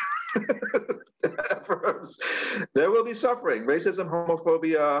 Affirms there will be suffering. Racism,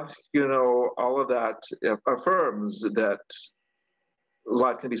 homophobia, you know, all of that affirms that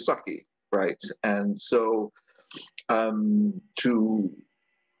life can be sucky, right? And so to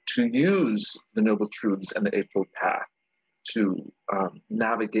use the Noble Truths and the Eightfold Path to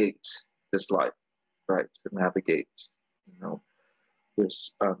navigate this life, right? To navigate,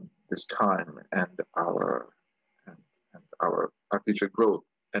 this this time and our future growth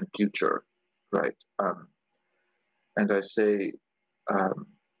and future, right? And I say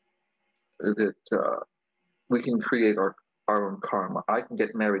that we can create our own karma. I can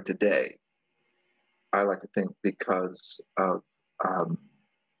get married today, I like to think, because of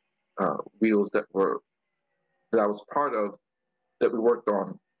wheels that I was part of, that we worked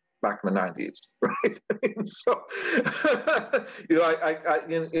on back in the 90s, right? I mean, so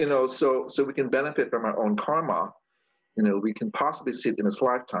so we can benefit from our own karma. We can possibly see it in this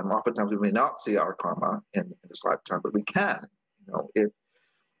lifetime. Oftentimes we may not see our karma in this lifetime, but we can. If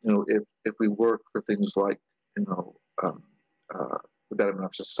we work for things like the betterment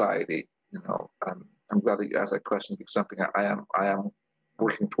of society. I'm glad that you asked that question, because something I am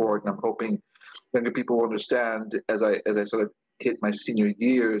working toward, and I'm hoping younger people will understand as I sort of hit my senior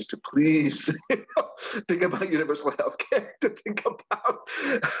years, to please think about universal health care, to think about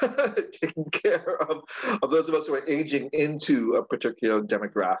taking care of those of us who are aging into a particular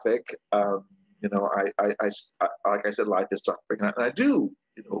demographic. Like I said, life is suffering, and I do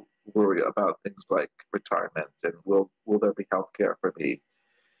worry about things like retirement, and will there be health care for me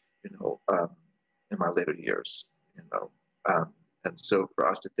in my later years, and so for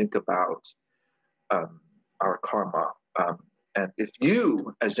us to think about our karma. And if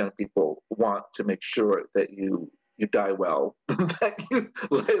you, as young people, want to make sure that you die well, that you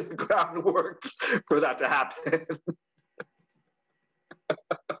lay the groundwork for that to happen.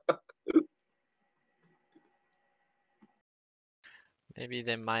 Maybe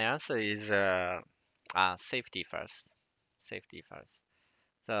then my answer is safety first. Safety first.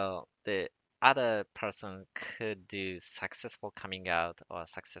 So the other person could do successful coming out or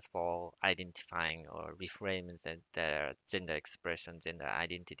successful identifying or reframing their gender expression, gender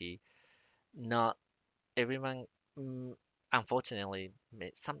identity. Not everyone, mm, unfortunately,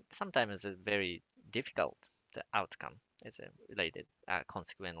 sometimes it's very difficult. The outcome is related,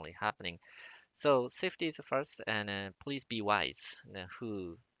 consequently happening. So safety is first, and please be wise.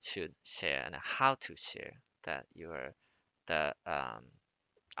 Who should share and how to share that the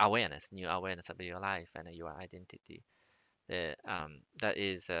awareness, new awareness of your life and your identity. That's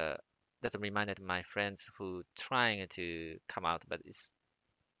a reminder to my friends who trying to come out, but it's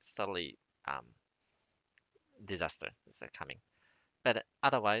suddenly um, disaster is coming. But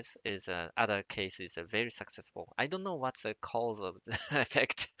otherwise, is other cases are very successful. I don't know what's the cause of the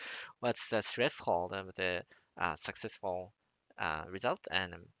effect, what's the threshold of the successful result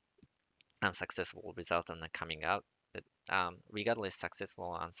and unsuccessful result on the coming out. But regardless, successful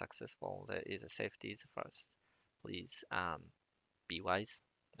or unsuccessful, there is a safety first. Please be wise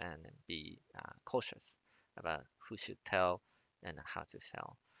and be cautious about who should tell and how to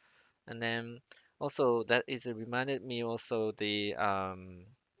tell. And then also that is reminded me also the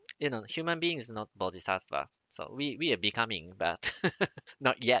human being is not bodhisattva. So we are becoming, but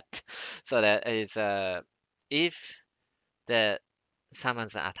not yet. So that is if the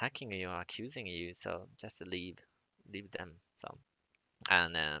someone's attacking you or accusing you, so just leave them. So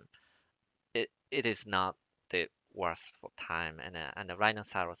and it is not the worth for time. And the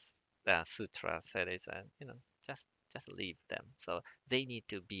Rhinoceros Sutra said is just leave them. So they need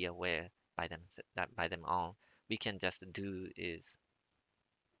to be aware by them that by them own. We can just do is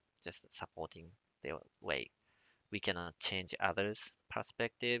just supporting their way. We cannot change others'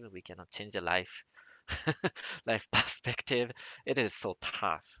 perspective. We cannot change the life life perspective. It is so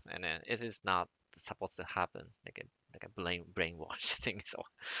tough, and it is not supposed to happen like a brainwash thing. So,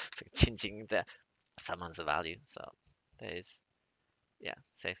 changing someone's value. So there is, yeah,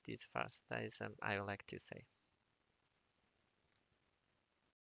 safety is first. That is I would like to say.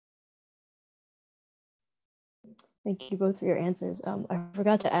 Thank you both for your answers. I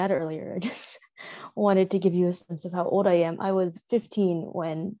forgot to add earlier, I just wanted to give you a sense of how old I am. I was 15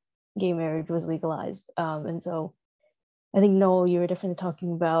 when gay marriage was legalized. And so I think, Noel, you were definitely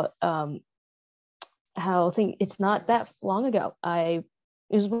talking about how it's not that long ago. It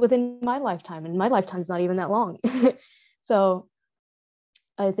was within my lifetime, and my lifetime's not even that long. So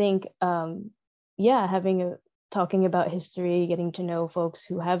I think, talking about history, getting to know folks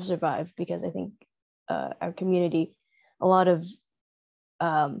who have survived, because I think our community, a lot of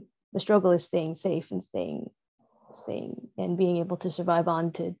the struggle is staying safe and staying and being able to survive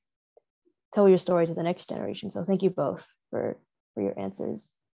on to tell your story to the next generation. So thank you both for your answers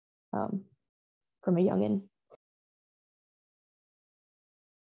from a youngin'.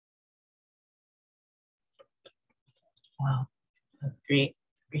 Wow, that's great.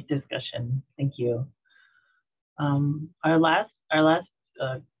 Great discussion. Thank you. Our last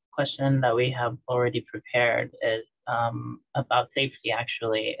question that we have already prepared is about safety,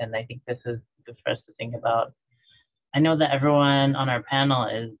 actually, and I think this is good for us to think about. I know that everyone on our panel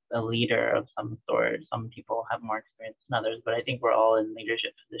is a leader of some sort. Some people have more experience than others, but I think we're all in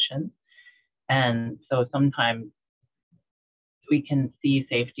leadership positions. And so sometimes we can see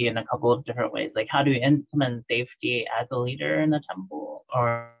safety in a couple of different ways. Like, how do we implement safety as a leader in a temple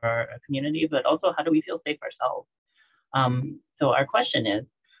or a community, but also how do we feel safe ourselves? So our question is,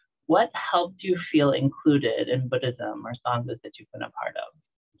 what helped you feel included in Buddhism or sanghas that you've been a part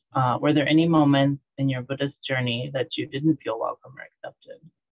of? Were there any moments in your Buddhist journey that you didn't feel welcome or accepted?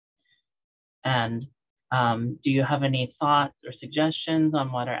 And do you have any thoughts or suggestions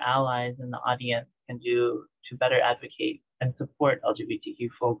on what our allies in the audience can do to better advocate and support LGBTQ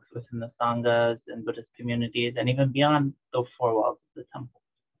folks within the sanghas and Buddhist communities and even beyond the four walls of the temple?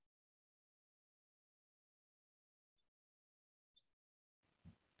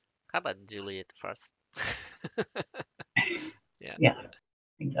 How about Juliet first? Yeah. Yeah, I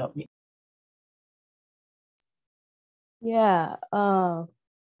think that would be. Yeah.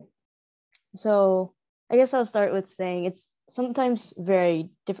 So I guess I'll start with saying it's sometimes very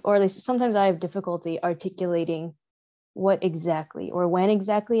or at least sometimes I have difficulty articulating what exactly or when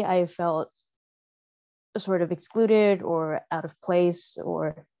exactly I felt sort of excluded or out of place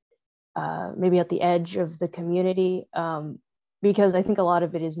or maybe at the edge of the community, because I think a lot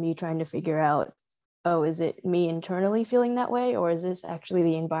of it is me trying to figure out, oh, is it me internally feeling that way, or is this actually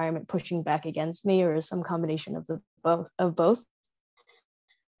the environment pushing back against me, or is some combination of both?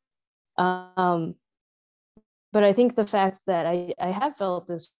 But I think the fact that I have felt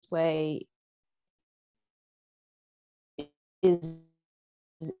this way is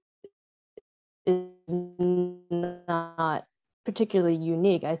not particularly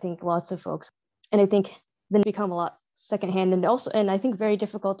unique. I think lots of folks, and I think then become a lot secondhand and I think very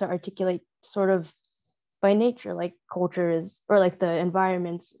difficult to articulate sort of by nature, like culture is, or like the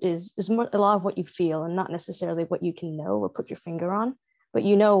environments is more a lot of what you feel and not necessarily what you can know or put your finger on, but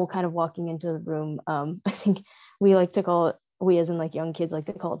kind of walking into the room. I think we like to call it, we as in like young kids like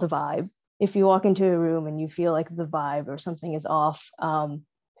to call it the vibe. If you walk into a room and you feel like the vibe or something is off,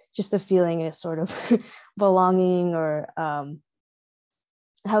 just the feeling is sort of belonging or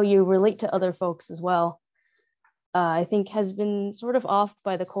how you relate to other folks as well, I think has been sort of off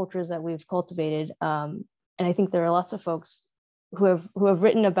by the cultures that we've cultivated. And I think there are lots of folks who have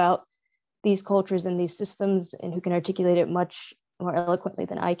written about these cultures and these systems and who can articulate it much more eloquently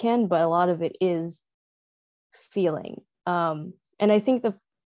than I can, but a lot of it is feeling. And I think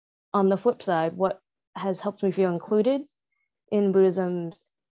on the flip side, what has helped me feel included in Buddhism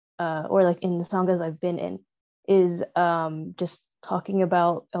or like in the sanghas I've been in is just talking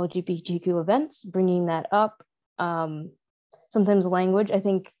about LGBTQ events, bringing that up. Sometimes language. I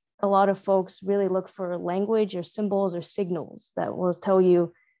think a lot of folks really look for language or symbols or signals that will tell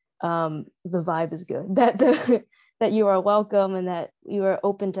you the vibe is good, that that you are welcome and that you are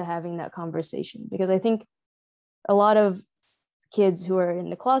open to having that conversation. Because I think a lot of kids who are in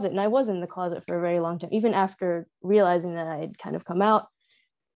the closet, and I was in the closet for a very long time, even after realizing that I had kind of come out,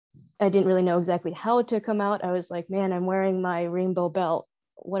 I didn't really know exactly how to come out. I was like, man, I'm wearing my rainbow belt.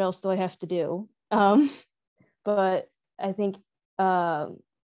 What else do I have to do? But I think a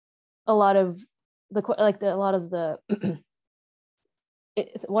lot of the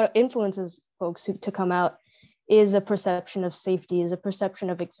what influences folks to come out is a perception of safety, is a perception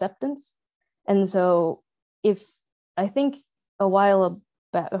of acceptance. And so I think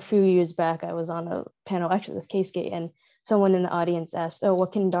a few years back, I was on a panel actually with Keisuke, and someone in the audience asked, oh,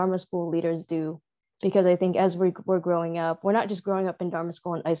 what can Dharma school leaders do? Because I think as we're growing up, we're not just growing up in Dharma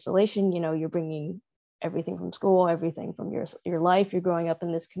school in isolation, you're bringing everything from school, everything from your life, you're growing up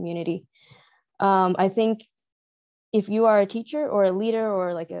in this community. I think if you are a teacher or a leader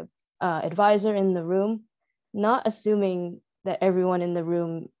or like a advisor in the room, not assuming that everyone in the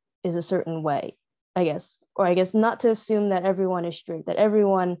room is a certain way, I guess not to assume that everyone is straight, that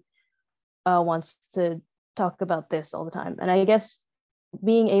everyone wants to talk about this all the time. And I guess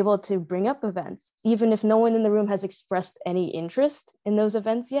being able to bring up events, even if no one in the room has expressed any interest in those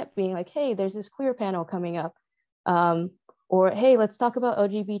events yet, being like, hey, there's this queer panel coming up, or hey, let's talk about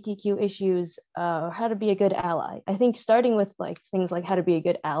LGBTQ issues, how to be a good ally. I think starting with like things like how to be a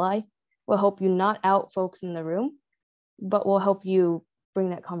good ally will help you not out folks in the room, but will help you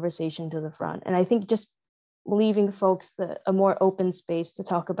bring that conversation to the front. And I think just leaving folks a more open space to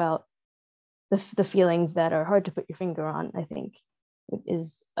talk about the feelings that are hard to put your finger on, I think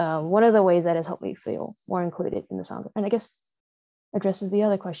is one of the ways that has helped me feel more included in the Sangha. And I guess addresses the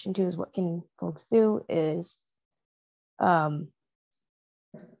other question too, is what can folks do is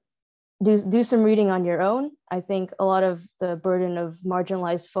do some reading on your own. I think a lot of the burden of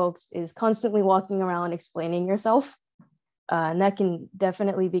marginalized folks is constantly walking around explaining yourself. And that can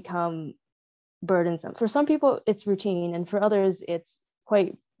definitely become burdensome. For some people, it's routine, and for others, it's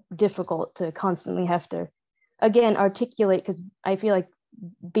quite difficult to constantly have to, again, articulate, because I feel like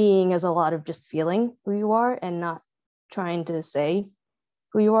being is a lot of just feeling who you are and not trying to say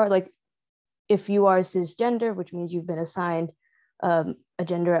who you are. Like if you are cisgender, which means you've been assigned a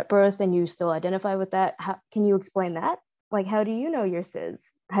gender at birth and you still identify with that, how can you explain that? Like, how do you know you're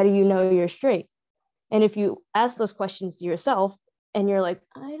cis? How do you know you're straight? And if you ask those questions to yourself and you're like,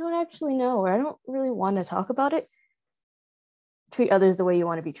 I don't actually know, or I don't really want to talk about it, treat others the way you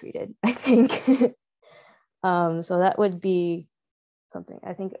want to be treated, I think. So that would be something.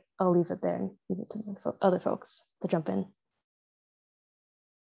 I think I'll leave it there and leave it to other folks to jump in.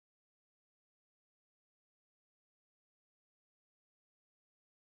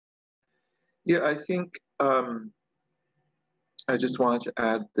 Yeah, I think I just wanted to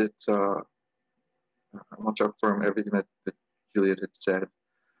add that I want to affirm everything that Juliet had said.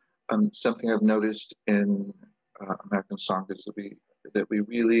 Something I've noticed in American Sangha is that we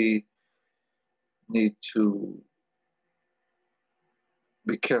really need to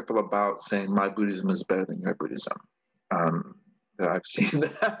be careful about saying my Buddhism is better than your Buddhism. I've seen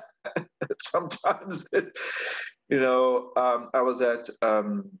that sometimes. I was at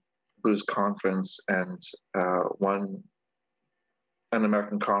Buddhist conference, and an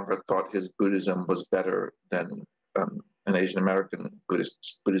American convert thought his Buddhism was better than an Asian American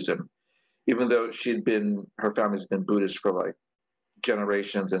Buddhism, even though her family's been Buddhist for like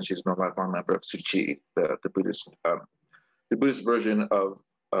generations, and she's been a lifelong member of Suchi, the Buddhist version of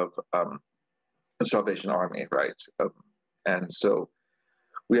the Salvation Army, right? And so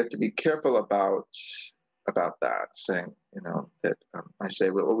we have to be careful about that, saying, that I say,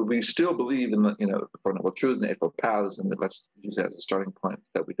 well, we still believe in the Four Noble Truths and the Eightfold Paths, and let's use that as a starting point,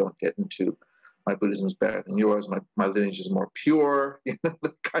 that we don't get into my Buddhism is better than yours, my lineage is more pure,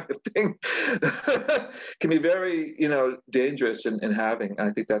 the kind of thing can be very, dangerous in having. And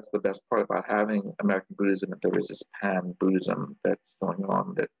I think that's the best part about having American Buddhism, that there is this pan-Buddhism that's going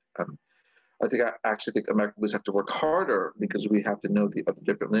on, that I actually think American Buddhists have to work harder, because we have to know the other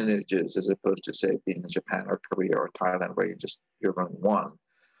different lineages, as opposed to, say, being in Japan or Korea or Thailand, where you're running one.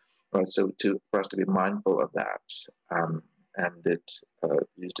 Right? So for us to be mindful of that, and that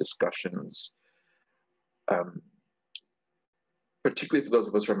these discussions, particularly for those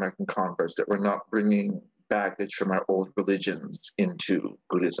of us who are American converts, that we're not bringing baggage from our old religions into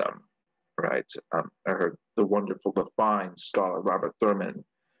Buddhism, right? I heard the wonderful, the fine scholar Robert Thurman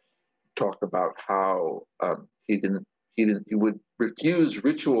talk about how he would refuse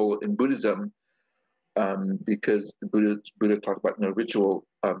ritual in Buddhism because the Buddha talked about no ritual.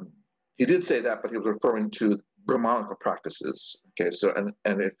 He did say that, but he was referring to Brahmanical practices. Okay, so and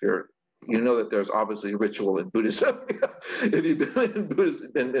if that there's obviously ritual in Buddhism. If you've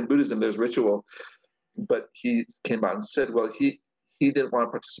been in Buddhism, there's ritual. But he came out and said, well, he didn't want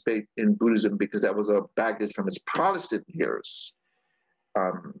to participate in Buddhism because that was a baggage from his Protestant years,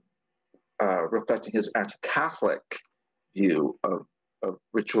 reflecting his anti-Catholic view of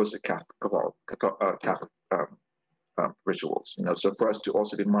ritualistic Catholic rituals. So for us to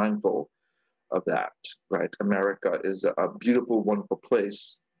also be mindful of that, right? America is a beautiful, wonderful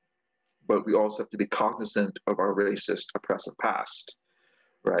place, but we also have to be cognizant of our racist, oppressive past,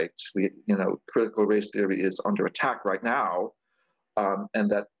 right? Critical race theory is under attack right now,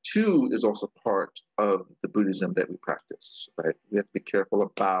 and that too is also part of the Buddhism that we practice, right? We have to be careful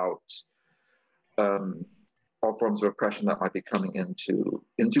about all forms of oppression that might be coming into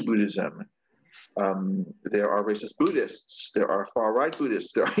Buddhism. There are racist Buddhists, there are far-right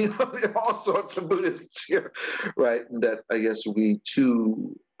Buddhists, there are all sorts of Buddhists here, right? And that I guess we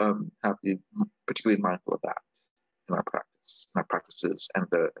too have to be particularly mindful of that in our practices, and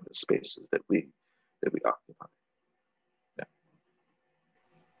the spaces that we occupy. Yeah.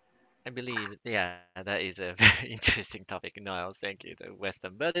 I believe, yeah, that is a very interesting topic, Noel. Thank you. The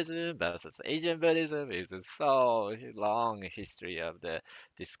Western Buddhism versus Asian Buddhism is a so long history of the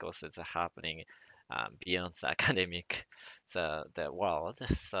discourses happening beyond the academic, the world.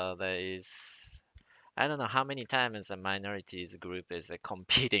 So there is, I don't know how many times the minorities group is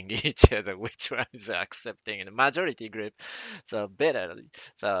competing each other, which one is accepting in the majority group, so better.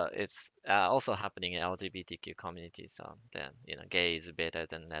 So it's also happening in LGBTQ community. So then, gay is better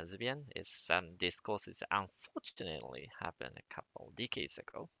than lesbian. It's some discourses unfortunately happened a couple decades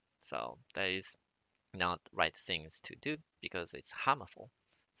ago. So there is not right things to do because it's harmful.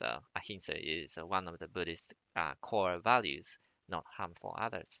 So ahimsa is one of the Buddhist core values, not harmful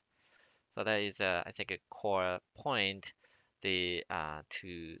others. So that is, I think, a core point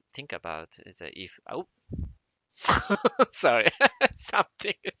to think about is that if sorry,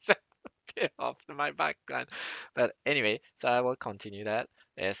 something is off my background, but anyway, so I will continue that.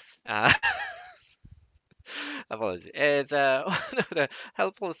 Yes, apology. It's one of the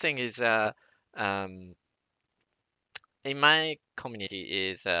helpful thing is um, in my community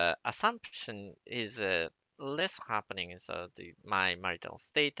is assumption is less happening. So my marital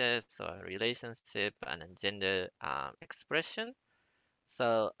status or relationship and gender expression.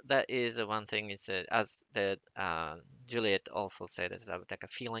 So that is one thing. Is as the Juliet also said, is like a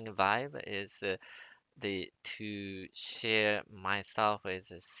feeling vibe is the to share myself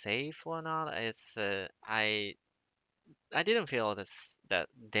is safe or not. It's I didn't feel that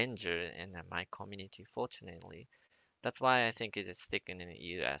danger in my community, fortunately. That's why I think it is sticking in the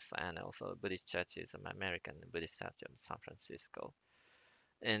U.S. and also Buddhist churches, American Buddhist Church of San Francisco.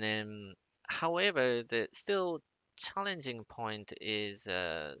 And then, however, the still challenging point is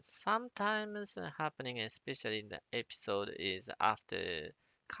sometimes happening, especially in the episode, is after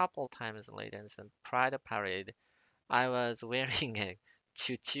couple times later in some Pride parade, I was wearing a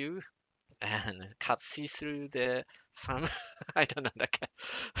choo and cut see through the some I don't know like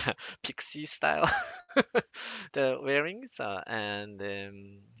pixie style the wearing and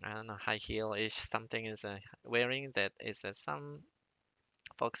I don't know high heel ish something is wearing that is some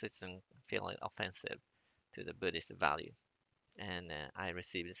folks it's feeling offensive to the Buddhist value and I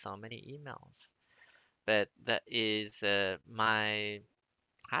received so many emails but that is my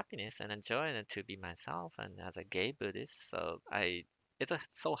happiness and enjoying to be myself and as a gay Buddhist. So it's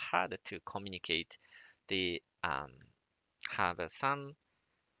so hard to communicate the have some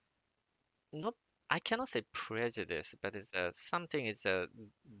not I cannot say prejudice, but it's something is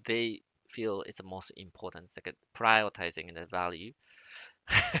they feel it's the most important. It's like prioritizing the value.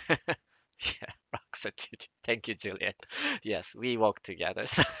 Yeah, Roxanne, thank you, Juliet. Yes, we walked together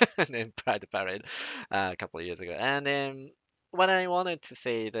in Pride Parade a couple of years ago. And then what I wanted to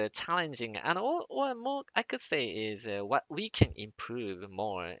say, the challenging and or more I could say is what we can improve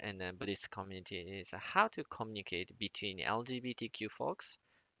more in the Buddhist community is how to communicate between LGBTQ folks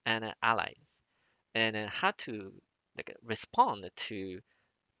and allies, and how to like respond to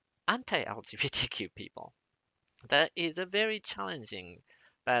anti-LGBTQ people. That is a very challenging,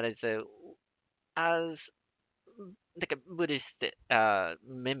 but it's a as like a Buddhist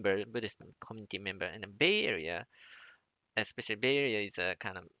Buddhist community member in the Bay Area, especially Bay Area is a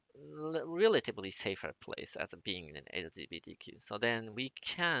kind of relatively safer place as being an LGBTQ. So then we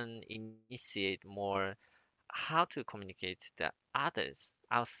can initiate more how to communicate the others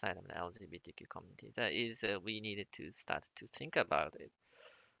outside of the LGBTQ community. That is, we needed to start to think about it,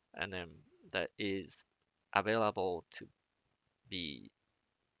 and that is available to be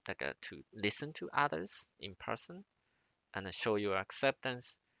like to listen to others in person and show your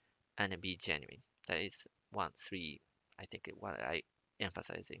acceptance and be genuine. That is one three. I think what I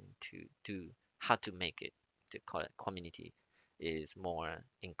emphasizing to do how to make it the community is more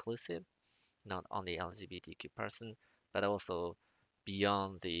inclusive, not only LGBTQ person, but also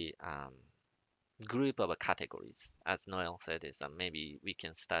beyond the group of categories. As Noel said, is maybe we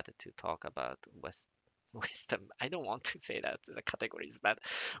can start to talk about Western. I don't want to say that the categories, but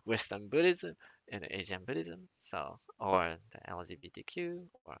Western Buddhism and Asian Buddhism. So, or the LGBTQ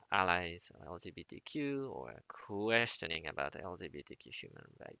or allies or LGBTQ or questioning about LGBTQ human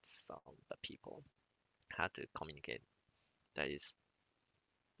rights of the people. How to communicate. That is,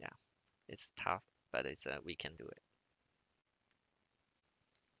 yeah, it's tough, but it's we can do it.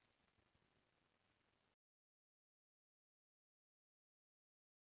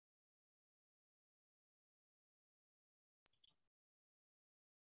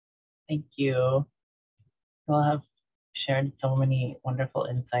 Thank you. You all have shared so many wonderful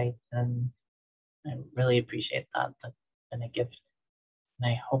insights, and I really appreciate that. That's been a gift,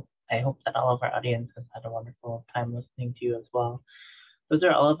 and I hope that all of our audience has had a wonderful time listening to you as well. Those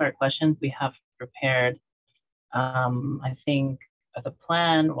are all of our questions we have prepared. I think the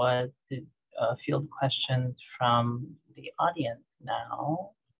plan was to field questions from the audience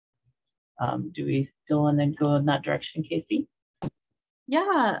now. Do we still want to go in that direction, Casey?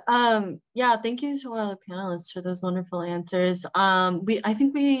 Yeah, thank you to all the panelists for those wonderful answers. I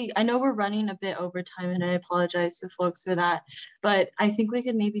know we're running a bit over time, and I apologize to folks for that, but I think we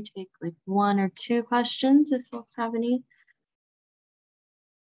could maybe take like 1 or 2 questions if folks have any.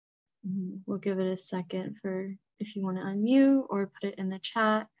 We'll give it a second for if you want to unmute or put it in the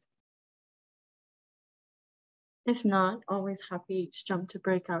chat. If not, always happy to jump to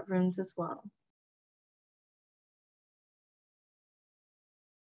breakout rooms as well.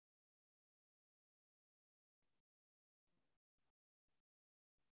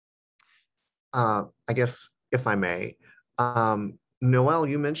 I guess if I may, Noel,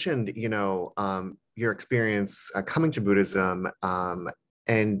 you mentioned, your experience coming to Buddhism,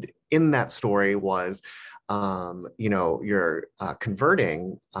 and in that story was, you're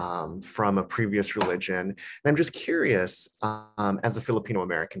converting from a previous religion. And I'm just curious, as a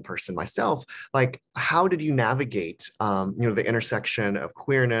Filipino-American person myself, like, how did you navigate, the intersection of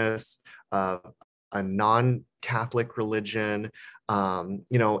queerness, of a non-Catholic religion,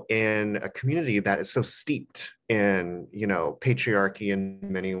 in a community that is so steeped in, patriarchy in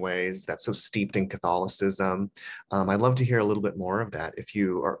many ways, that's so steeped in Catholicism? I'd love to hear a little bit more of that if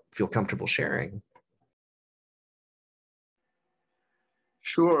you feel comfortable sharing.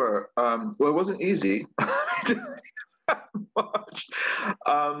 Sure. Well, it wasn't easy. Much.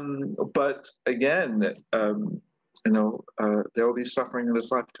 But again, there will be suffering in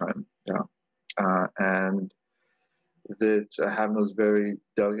this lifetime. Yeah. And that having those very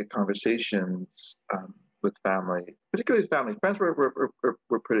delicate conversations with family, particularly family, friends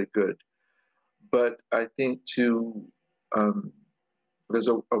were pretty good. But I think there's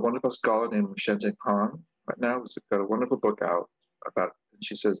a wonderful scholar named Shenzhen Khan right now who's got a wonderful book out about,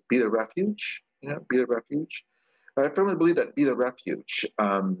 she says, be the refuge, be the refuge. I firmly believe that be the refuge,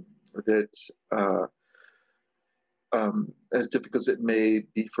 as difficult as it may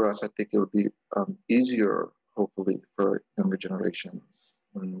be for us, I think it would be easier, hopefully, for younger generations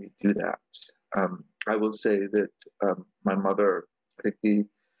when we do that. I will say that my mother, I think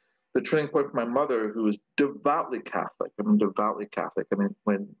the turning point for my mother, who is devoutly Catholic, when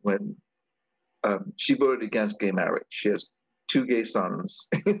she voted against gay marriage. She has 2 gay sons,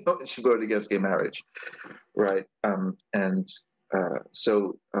 and she voted against gay marriage, right?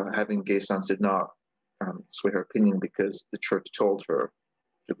 So having gay sons did not sway her opinion because the church told her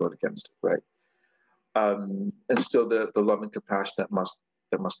to vote against it, right? And still the love and compassion that must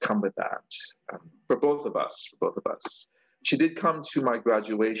come with that for both of us. She did come to my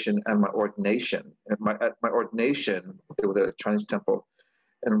graduation and my ordination. At my ordination, it was at a Chinese temple,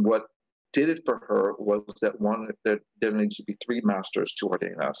 and what did it for her was that there needs to be 3 masters to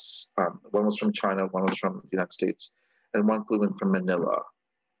ordain us. One was from China, one was from the United States, and one flew in from Manila.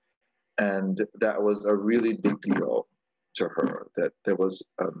 And that was a really big deal to her, that there was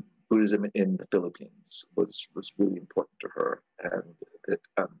Buddhism in the Philippines was really important to her. And that,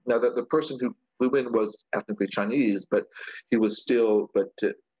 now that the person who flew in was ethnically Chinese, but he was still,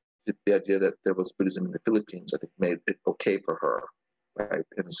 the idea that there was Buddhism in the Philippines, I think, made it okay for her, right?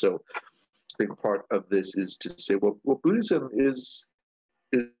 And so a big part of this is to say, well, Buddhism is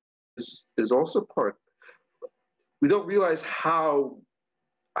also part. We don't realize how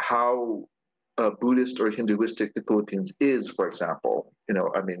Buddhist or Hinduistic the Philippines is, for example.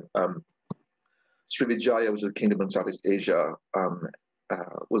 Srivijaya, was a kingdom in Southeast Asia,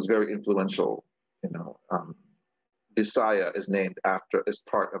 was very influential. Visaya is named as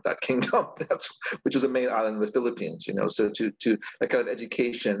part of that kingdom, which is a main island in the Philippines. So to that kind of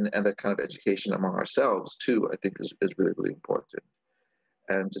education, and that kind of education among ourselves too, I think is really, really important.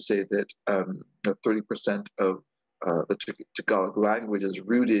 And to say that 30% of the Tagalog language is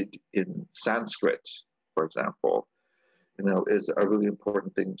rooted in Sanskrit, for example, is a really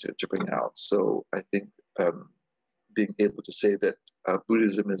important thing to bring out. So I think being able to say that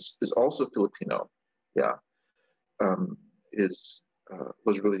Buddhism is also Filipino,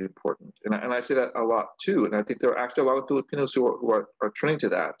 was really important. And I say that a lot too. And I think there are actually a lot of Filipinos who are turning to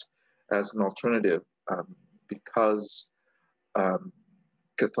that as an alternative because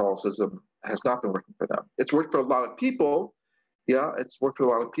Catholicism has not been working for them. It's worked for a lot of people. Yeah, it's worked for a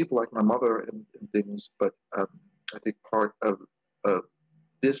lot of people like my mother and things. But I think part of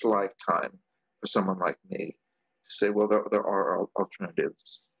this lifetime for someone like me to say, well, there are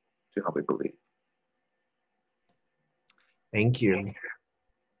alternatives to how we believe. Thank you.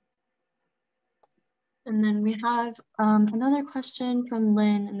 And then we have another question from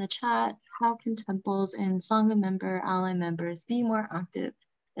Lynn in the chat. How can temples and Sangha ally members be more active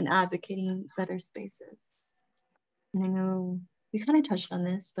in advocating better spaces? And I know we kind of touched on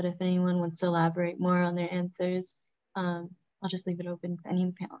this, but if anyone wants to elaborate more on their answers, I'll just leave it open to any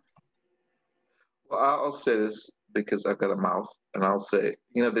of the panelists. Well, I'll say this because I've got a mouth, and I'll say,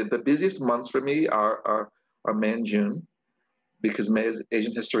 you know, the busiest months for me are May and June, because May is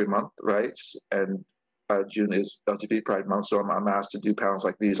Asian History Month, right? And June is LGBT Pride Month, so I'm asked to do panels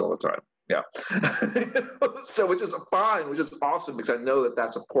like these all the time. Yeah. So which is fine, which is awesome, because I know that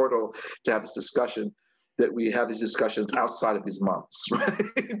that's a portal to have this discussion, that we have these discussions outside of these months,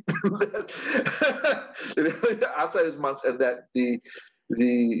 right? Outside of these months, and that the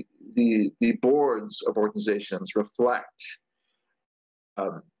boards of organizations reflect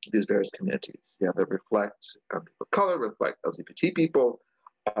these various communities. Yeah, that reflect people of color, reflect LGBT people,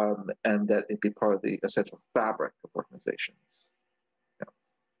 and that it be part of the essential fabric of organizations. Yeah.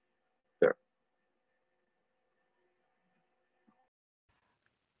 There.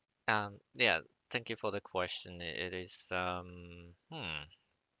 Yeah, thank you for the question. It is,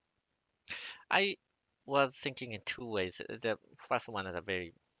 I was thinking in two ways. The first one is a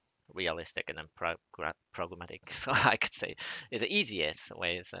very realistic and then pragmatic. So I could say is the easiest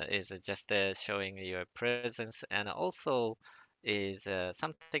way is just showing your presence, and also is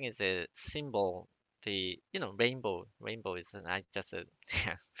something is a symbol. The rainbow is, and I just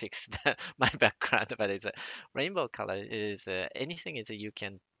fixed my background, but it's a rainbow color is anything is you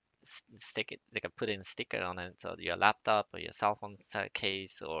can stick it, like put in a sticker on it, so your laptop or your cell phone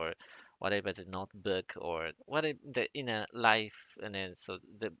case or whatever, the notebook or whatever the in a life, and then so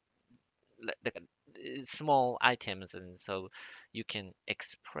the small items, and so you can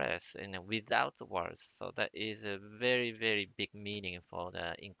express without the words. So that is a very, very big meaning for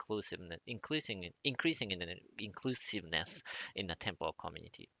the inclusiveness, increasing in the inclusiveness in the temple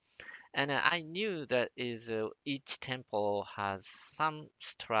community. And I knew that is each temple has some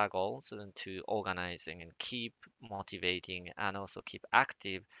struggles to organizing and keep motivating and also keep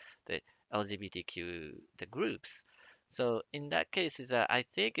active the LGBTQ the groups. So in that case, is I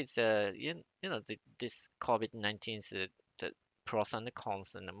think it's this COVID-19 is the pros and the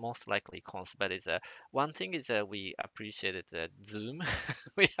cons, and the most likely cons. But it's one thing is we appreciated the Zoom.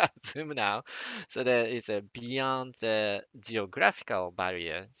 We have Zoom now, so that is beyond the geographical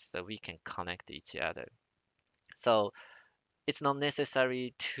barrier, so we can connect each other. So it's not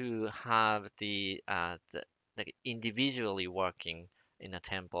necessary to have the like individually working in a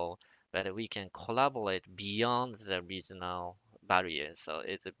temple, but we can collaborate beyond the regional barriers. So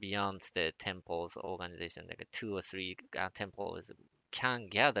it's beyond the temple's organization, like two or three temples can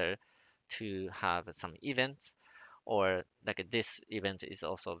gather to have some events, or like this event is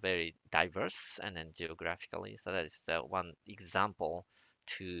also very diverse and then geographically. So that is the one example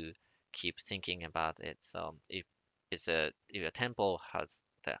to keep thinking about it. So if a temple has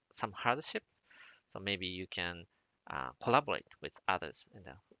some hardship, so maybe you can collaborate with others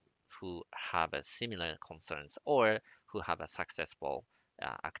who have similar concerns or who have a successful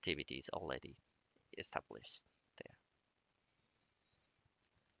activities already established there.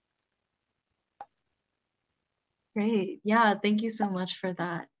 Great. Yeah, thank you so much for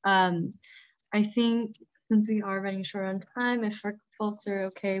that. I think since we are running short on time, if folks are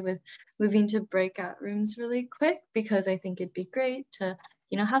okay with moving to breakout rooms really quick, because I think it'd be great to,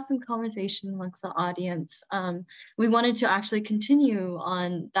 have some conversation amongst the audience. We wanted to actually continue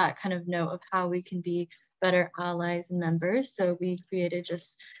on that kind of note of how we can be better allies and members. So we created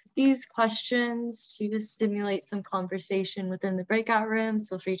just these questions to just stimulate some conversation within the breakout rooms.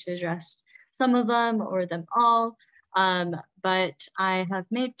 Feel free to address some of them or them all. But I have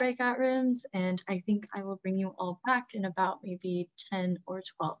made breakout rooms, and I think I will bring you all back in about maybe 10 or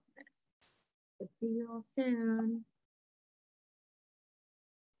 12 minutes. So see you all soon.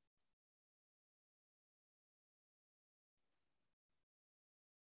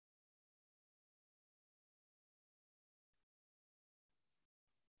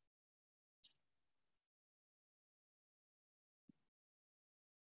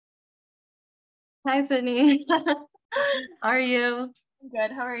 Hi, Sydney. How are you?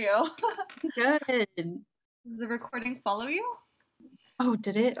 Good. How are you? Good. Does the recording follow you? Oh,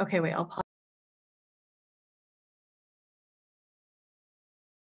 did it? Okay, wait, I'll pause.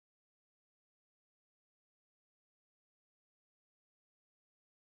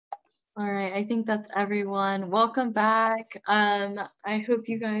 All right, I think that's everyone. Welcome back. I hope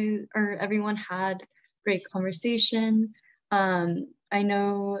you guys or everyone had great conversations. I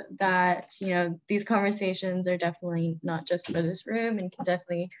know that, these conversations are definitely not just for this room and can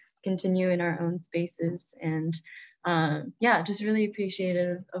definitely continue in our own spaces. And yeah, just really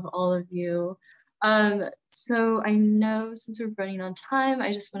appreciative of all of you. So I know since we're running on time,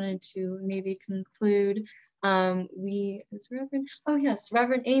 I just wanted to maybe conclude Reverend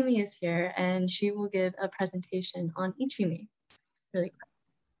Amy is here, and she will give a presentation on Ichimi really quick.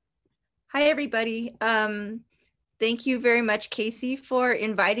 Hi, everybody. Thank you very much, Casey, for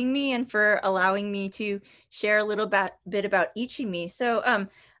inviting me and for allowing me to share a little bit about Ichimi. So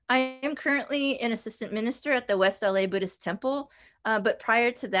I am currently an assistant minister at the West LA Buddhist Temple, but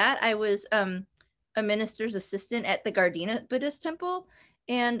prior to that, I was a minister's assistant at the Gardena Buddhist Temple.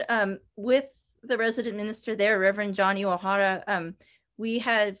 And with the resident minister there, Reverend John Iwahara, we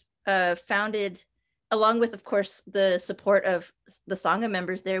had founded, along with, of course, the support of the Sangha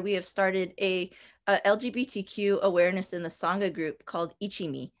members there, we have started a LGBTQ awareness in the Sangha group called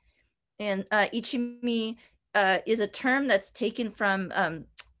Ichimi. And Ichimi is a term that's taken from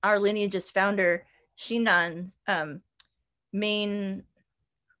our lineage's founder, Shinan's main,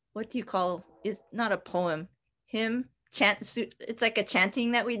 what do you call, is not a poem, hymn, chant, it's like a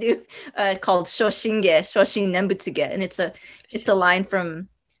chanting that we do called Shoshinge, Shoshin Nembutsuge. And it's a line from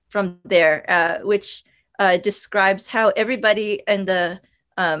there, which describes how everybody in the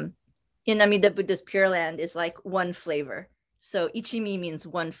in Amida Buddha's Pure Land is like one flavor. So Ichimi means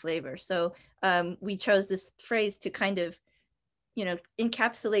one flavor. So we chose this phrase to kind of,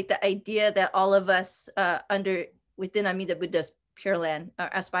 encapsulate the idea that all of us within Amida Buddha's Pure Land are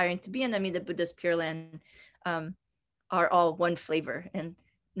aspiring to be in Amida Buddha's Pure Land are all one flavor, and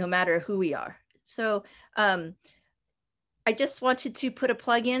no matter who we are. So I just wanted to put a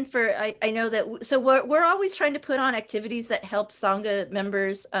plug in for, I know that, so we're always trying to put on activities that help Sangha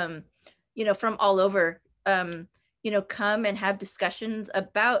members, from all over, come and have discussions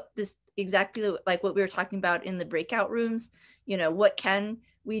about this, exactly like what we were talking about in the breakout rooms. What can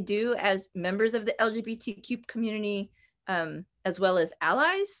we do as members of the LGBTQ community, as well as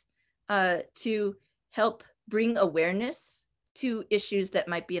allies, to help bring awareness to issues that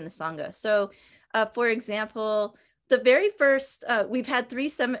might be in the Sangha. So, for example, the very first, we've had three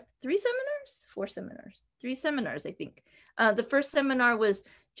seminars, I think. The first seminar was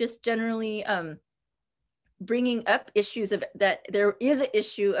just generally bringing up issues of that there is an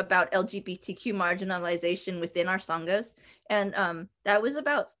issue about LGBTQ marginalization within our Sanghas. And that was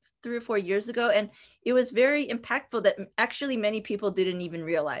about 3 or 4 years ago. And it was very impactful that actually many people didn't even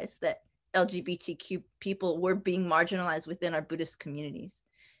realize that LGBTQ people were being marginalized within our Buddhist communities.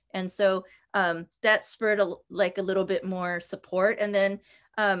 And so that spurred a little bit more support. And then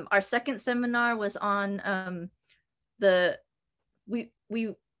our second seminar was on we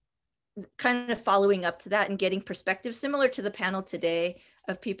kind of following up to that and getting perspective similar to the panel today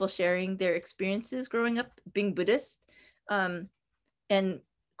of people sharing their experiences growing up being Buddhist and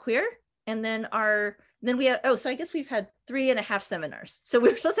queer. And then we had, so I guess we've had 3.5 seminars. So we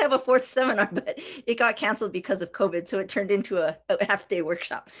were supposed to have a 4th seminar, but it got canceled because of COVID. So it turned into a half-day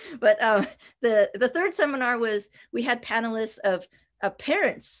workshop. But the third seminar was, we had panelists of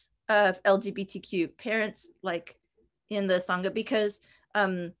parents of LGBTQ, parents like in the Sangha, because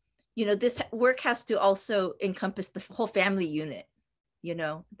this work has to also encompass the whole family unit,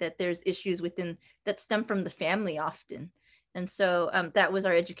 that there's issues within that stem from the family often. And so that was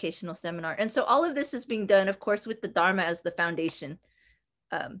our educational seminar. And so all of this is being done, of course, with the Dharma as the foundation,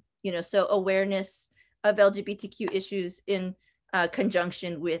 so awareness of LGBTQ issues in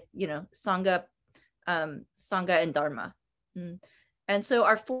conjunction with, Sangha and Dharma. And so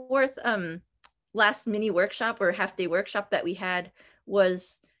our 4th last mini workshop or half-day workshop that we had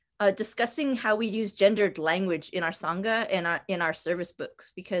was discussing how we use gendered language in our Sangha and in our service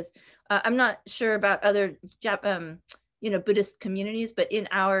books, because I'm not sure about other Buddhist communities, but in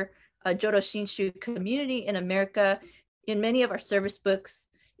our Jodo Shinshu community in America, in many of our service books,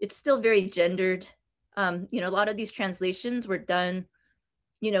 it's still very gendered. A lot of these translations were done,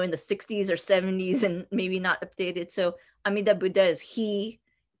 in the 60s or 70s and maybe not updated. So Amida Buddha is he,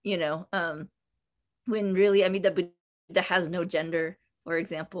 when really Amida Buddha has no gender, for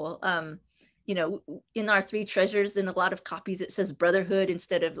example. In our 3 treasures, in a lot of copies, it says brotherhood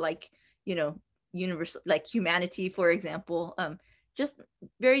instead of universal, like humanity, for example, just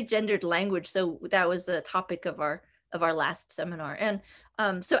very gendered language. So that was the topic of our last seminar. And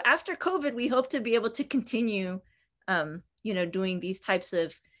so after COVID, we hope to be able to continue, doing these types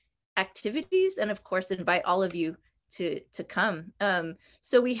of activities, and of course, invite all of you to come.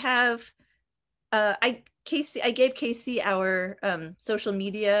 So we have, I gave Casey our social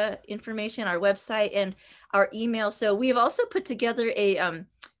media information, our website, and our email. So we've also put together a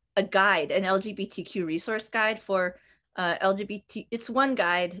guide, an LGBTQ resource guide for LGBT. It's one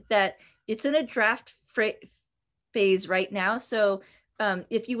guide that it's in a draft phase right now. So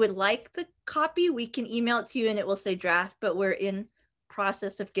if you would like the copy, we can email it to you and it will say draft, but we're in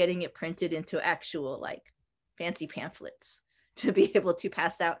process of getting it printed into actual fancy pamphlets to be able to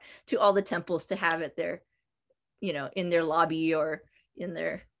pass out to all the temples to have at their, you know, in their lobby or in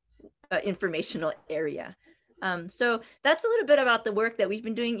their informational area. So that's a little bit about the work that we've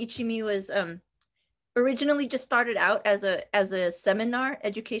been doing. Ichimi was originally just started out as a seminar,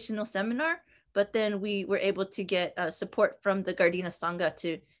 educational seminar, but then we were able to get support from the Gardena Sangha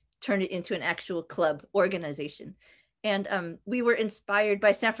to turn it into an actual club organization. And we were inspired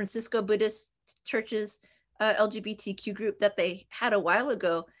by San Francisco Buddhist Church's LGBTQ group that they had a while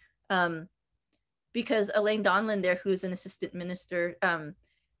ago, because Elaine Donlan there, who's an assistant minister,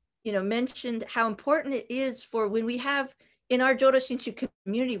 you know, mentioned how important it is for when we have in our Jodo Shinshu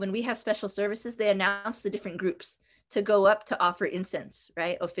community, when we have special services, they announce the different groups to go up to offer incense,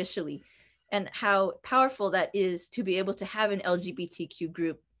 right, officially, and how powerful that is to be able to have an LGBTQ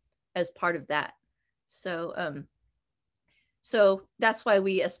group as part of that. So, so that's why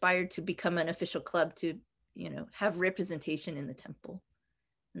we aspired to become an official club to, you know, have representation in the temple.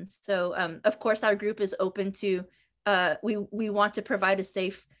 And so, of course, our group is open to, we want to provide a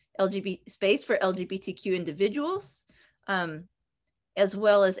safe LGBT space for LGBTQ individuals, as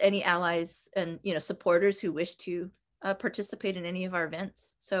well as any allies and, you know, supporters who wish to participate in any of our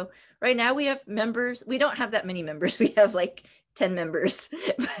events. So right now we have members. We don't have that many members. We have like 10 members,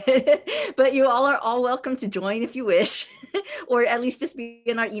 but you all are all welcome to join if you wish, or at least just be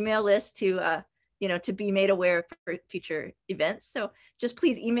in our email list to, you know, to be made aware for future events. So just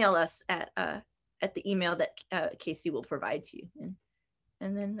please email us at the email that Casey will provide to you.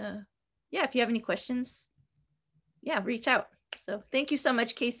 And then, yeah, if you have any questions, yeah, reach out. So thank you so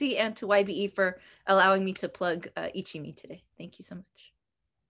much, Casey, and to YBE for allowing me to plug Ichimi today. Thank you so much.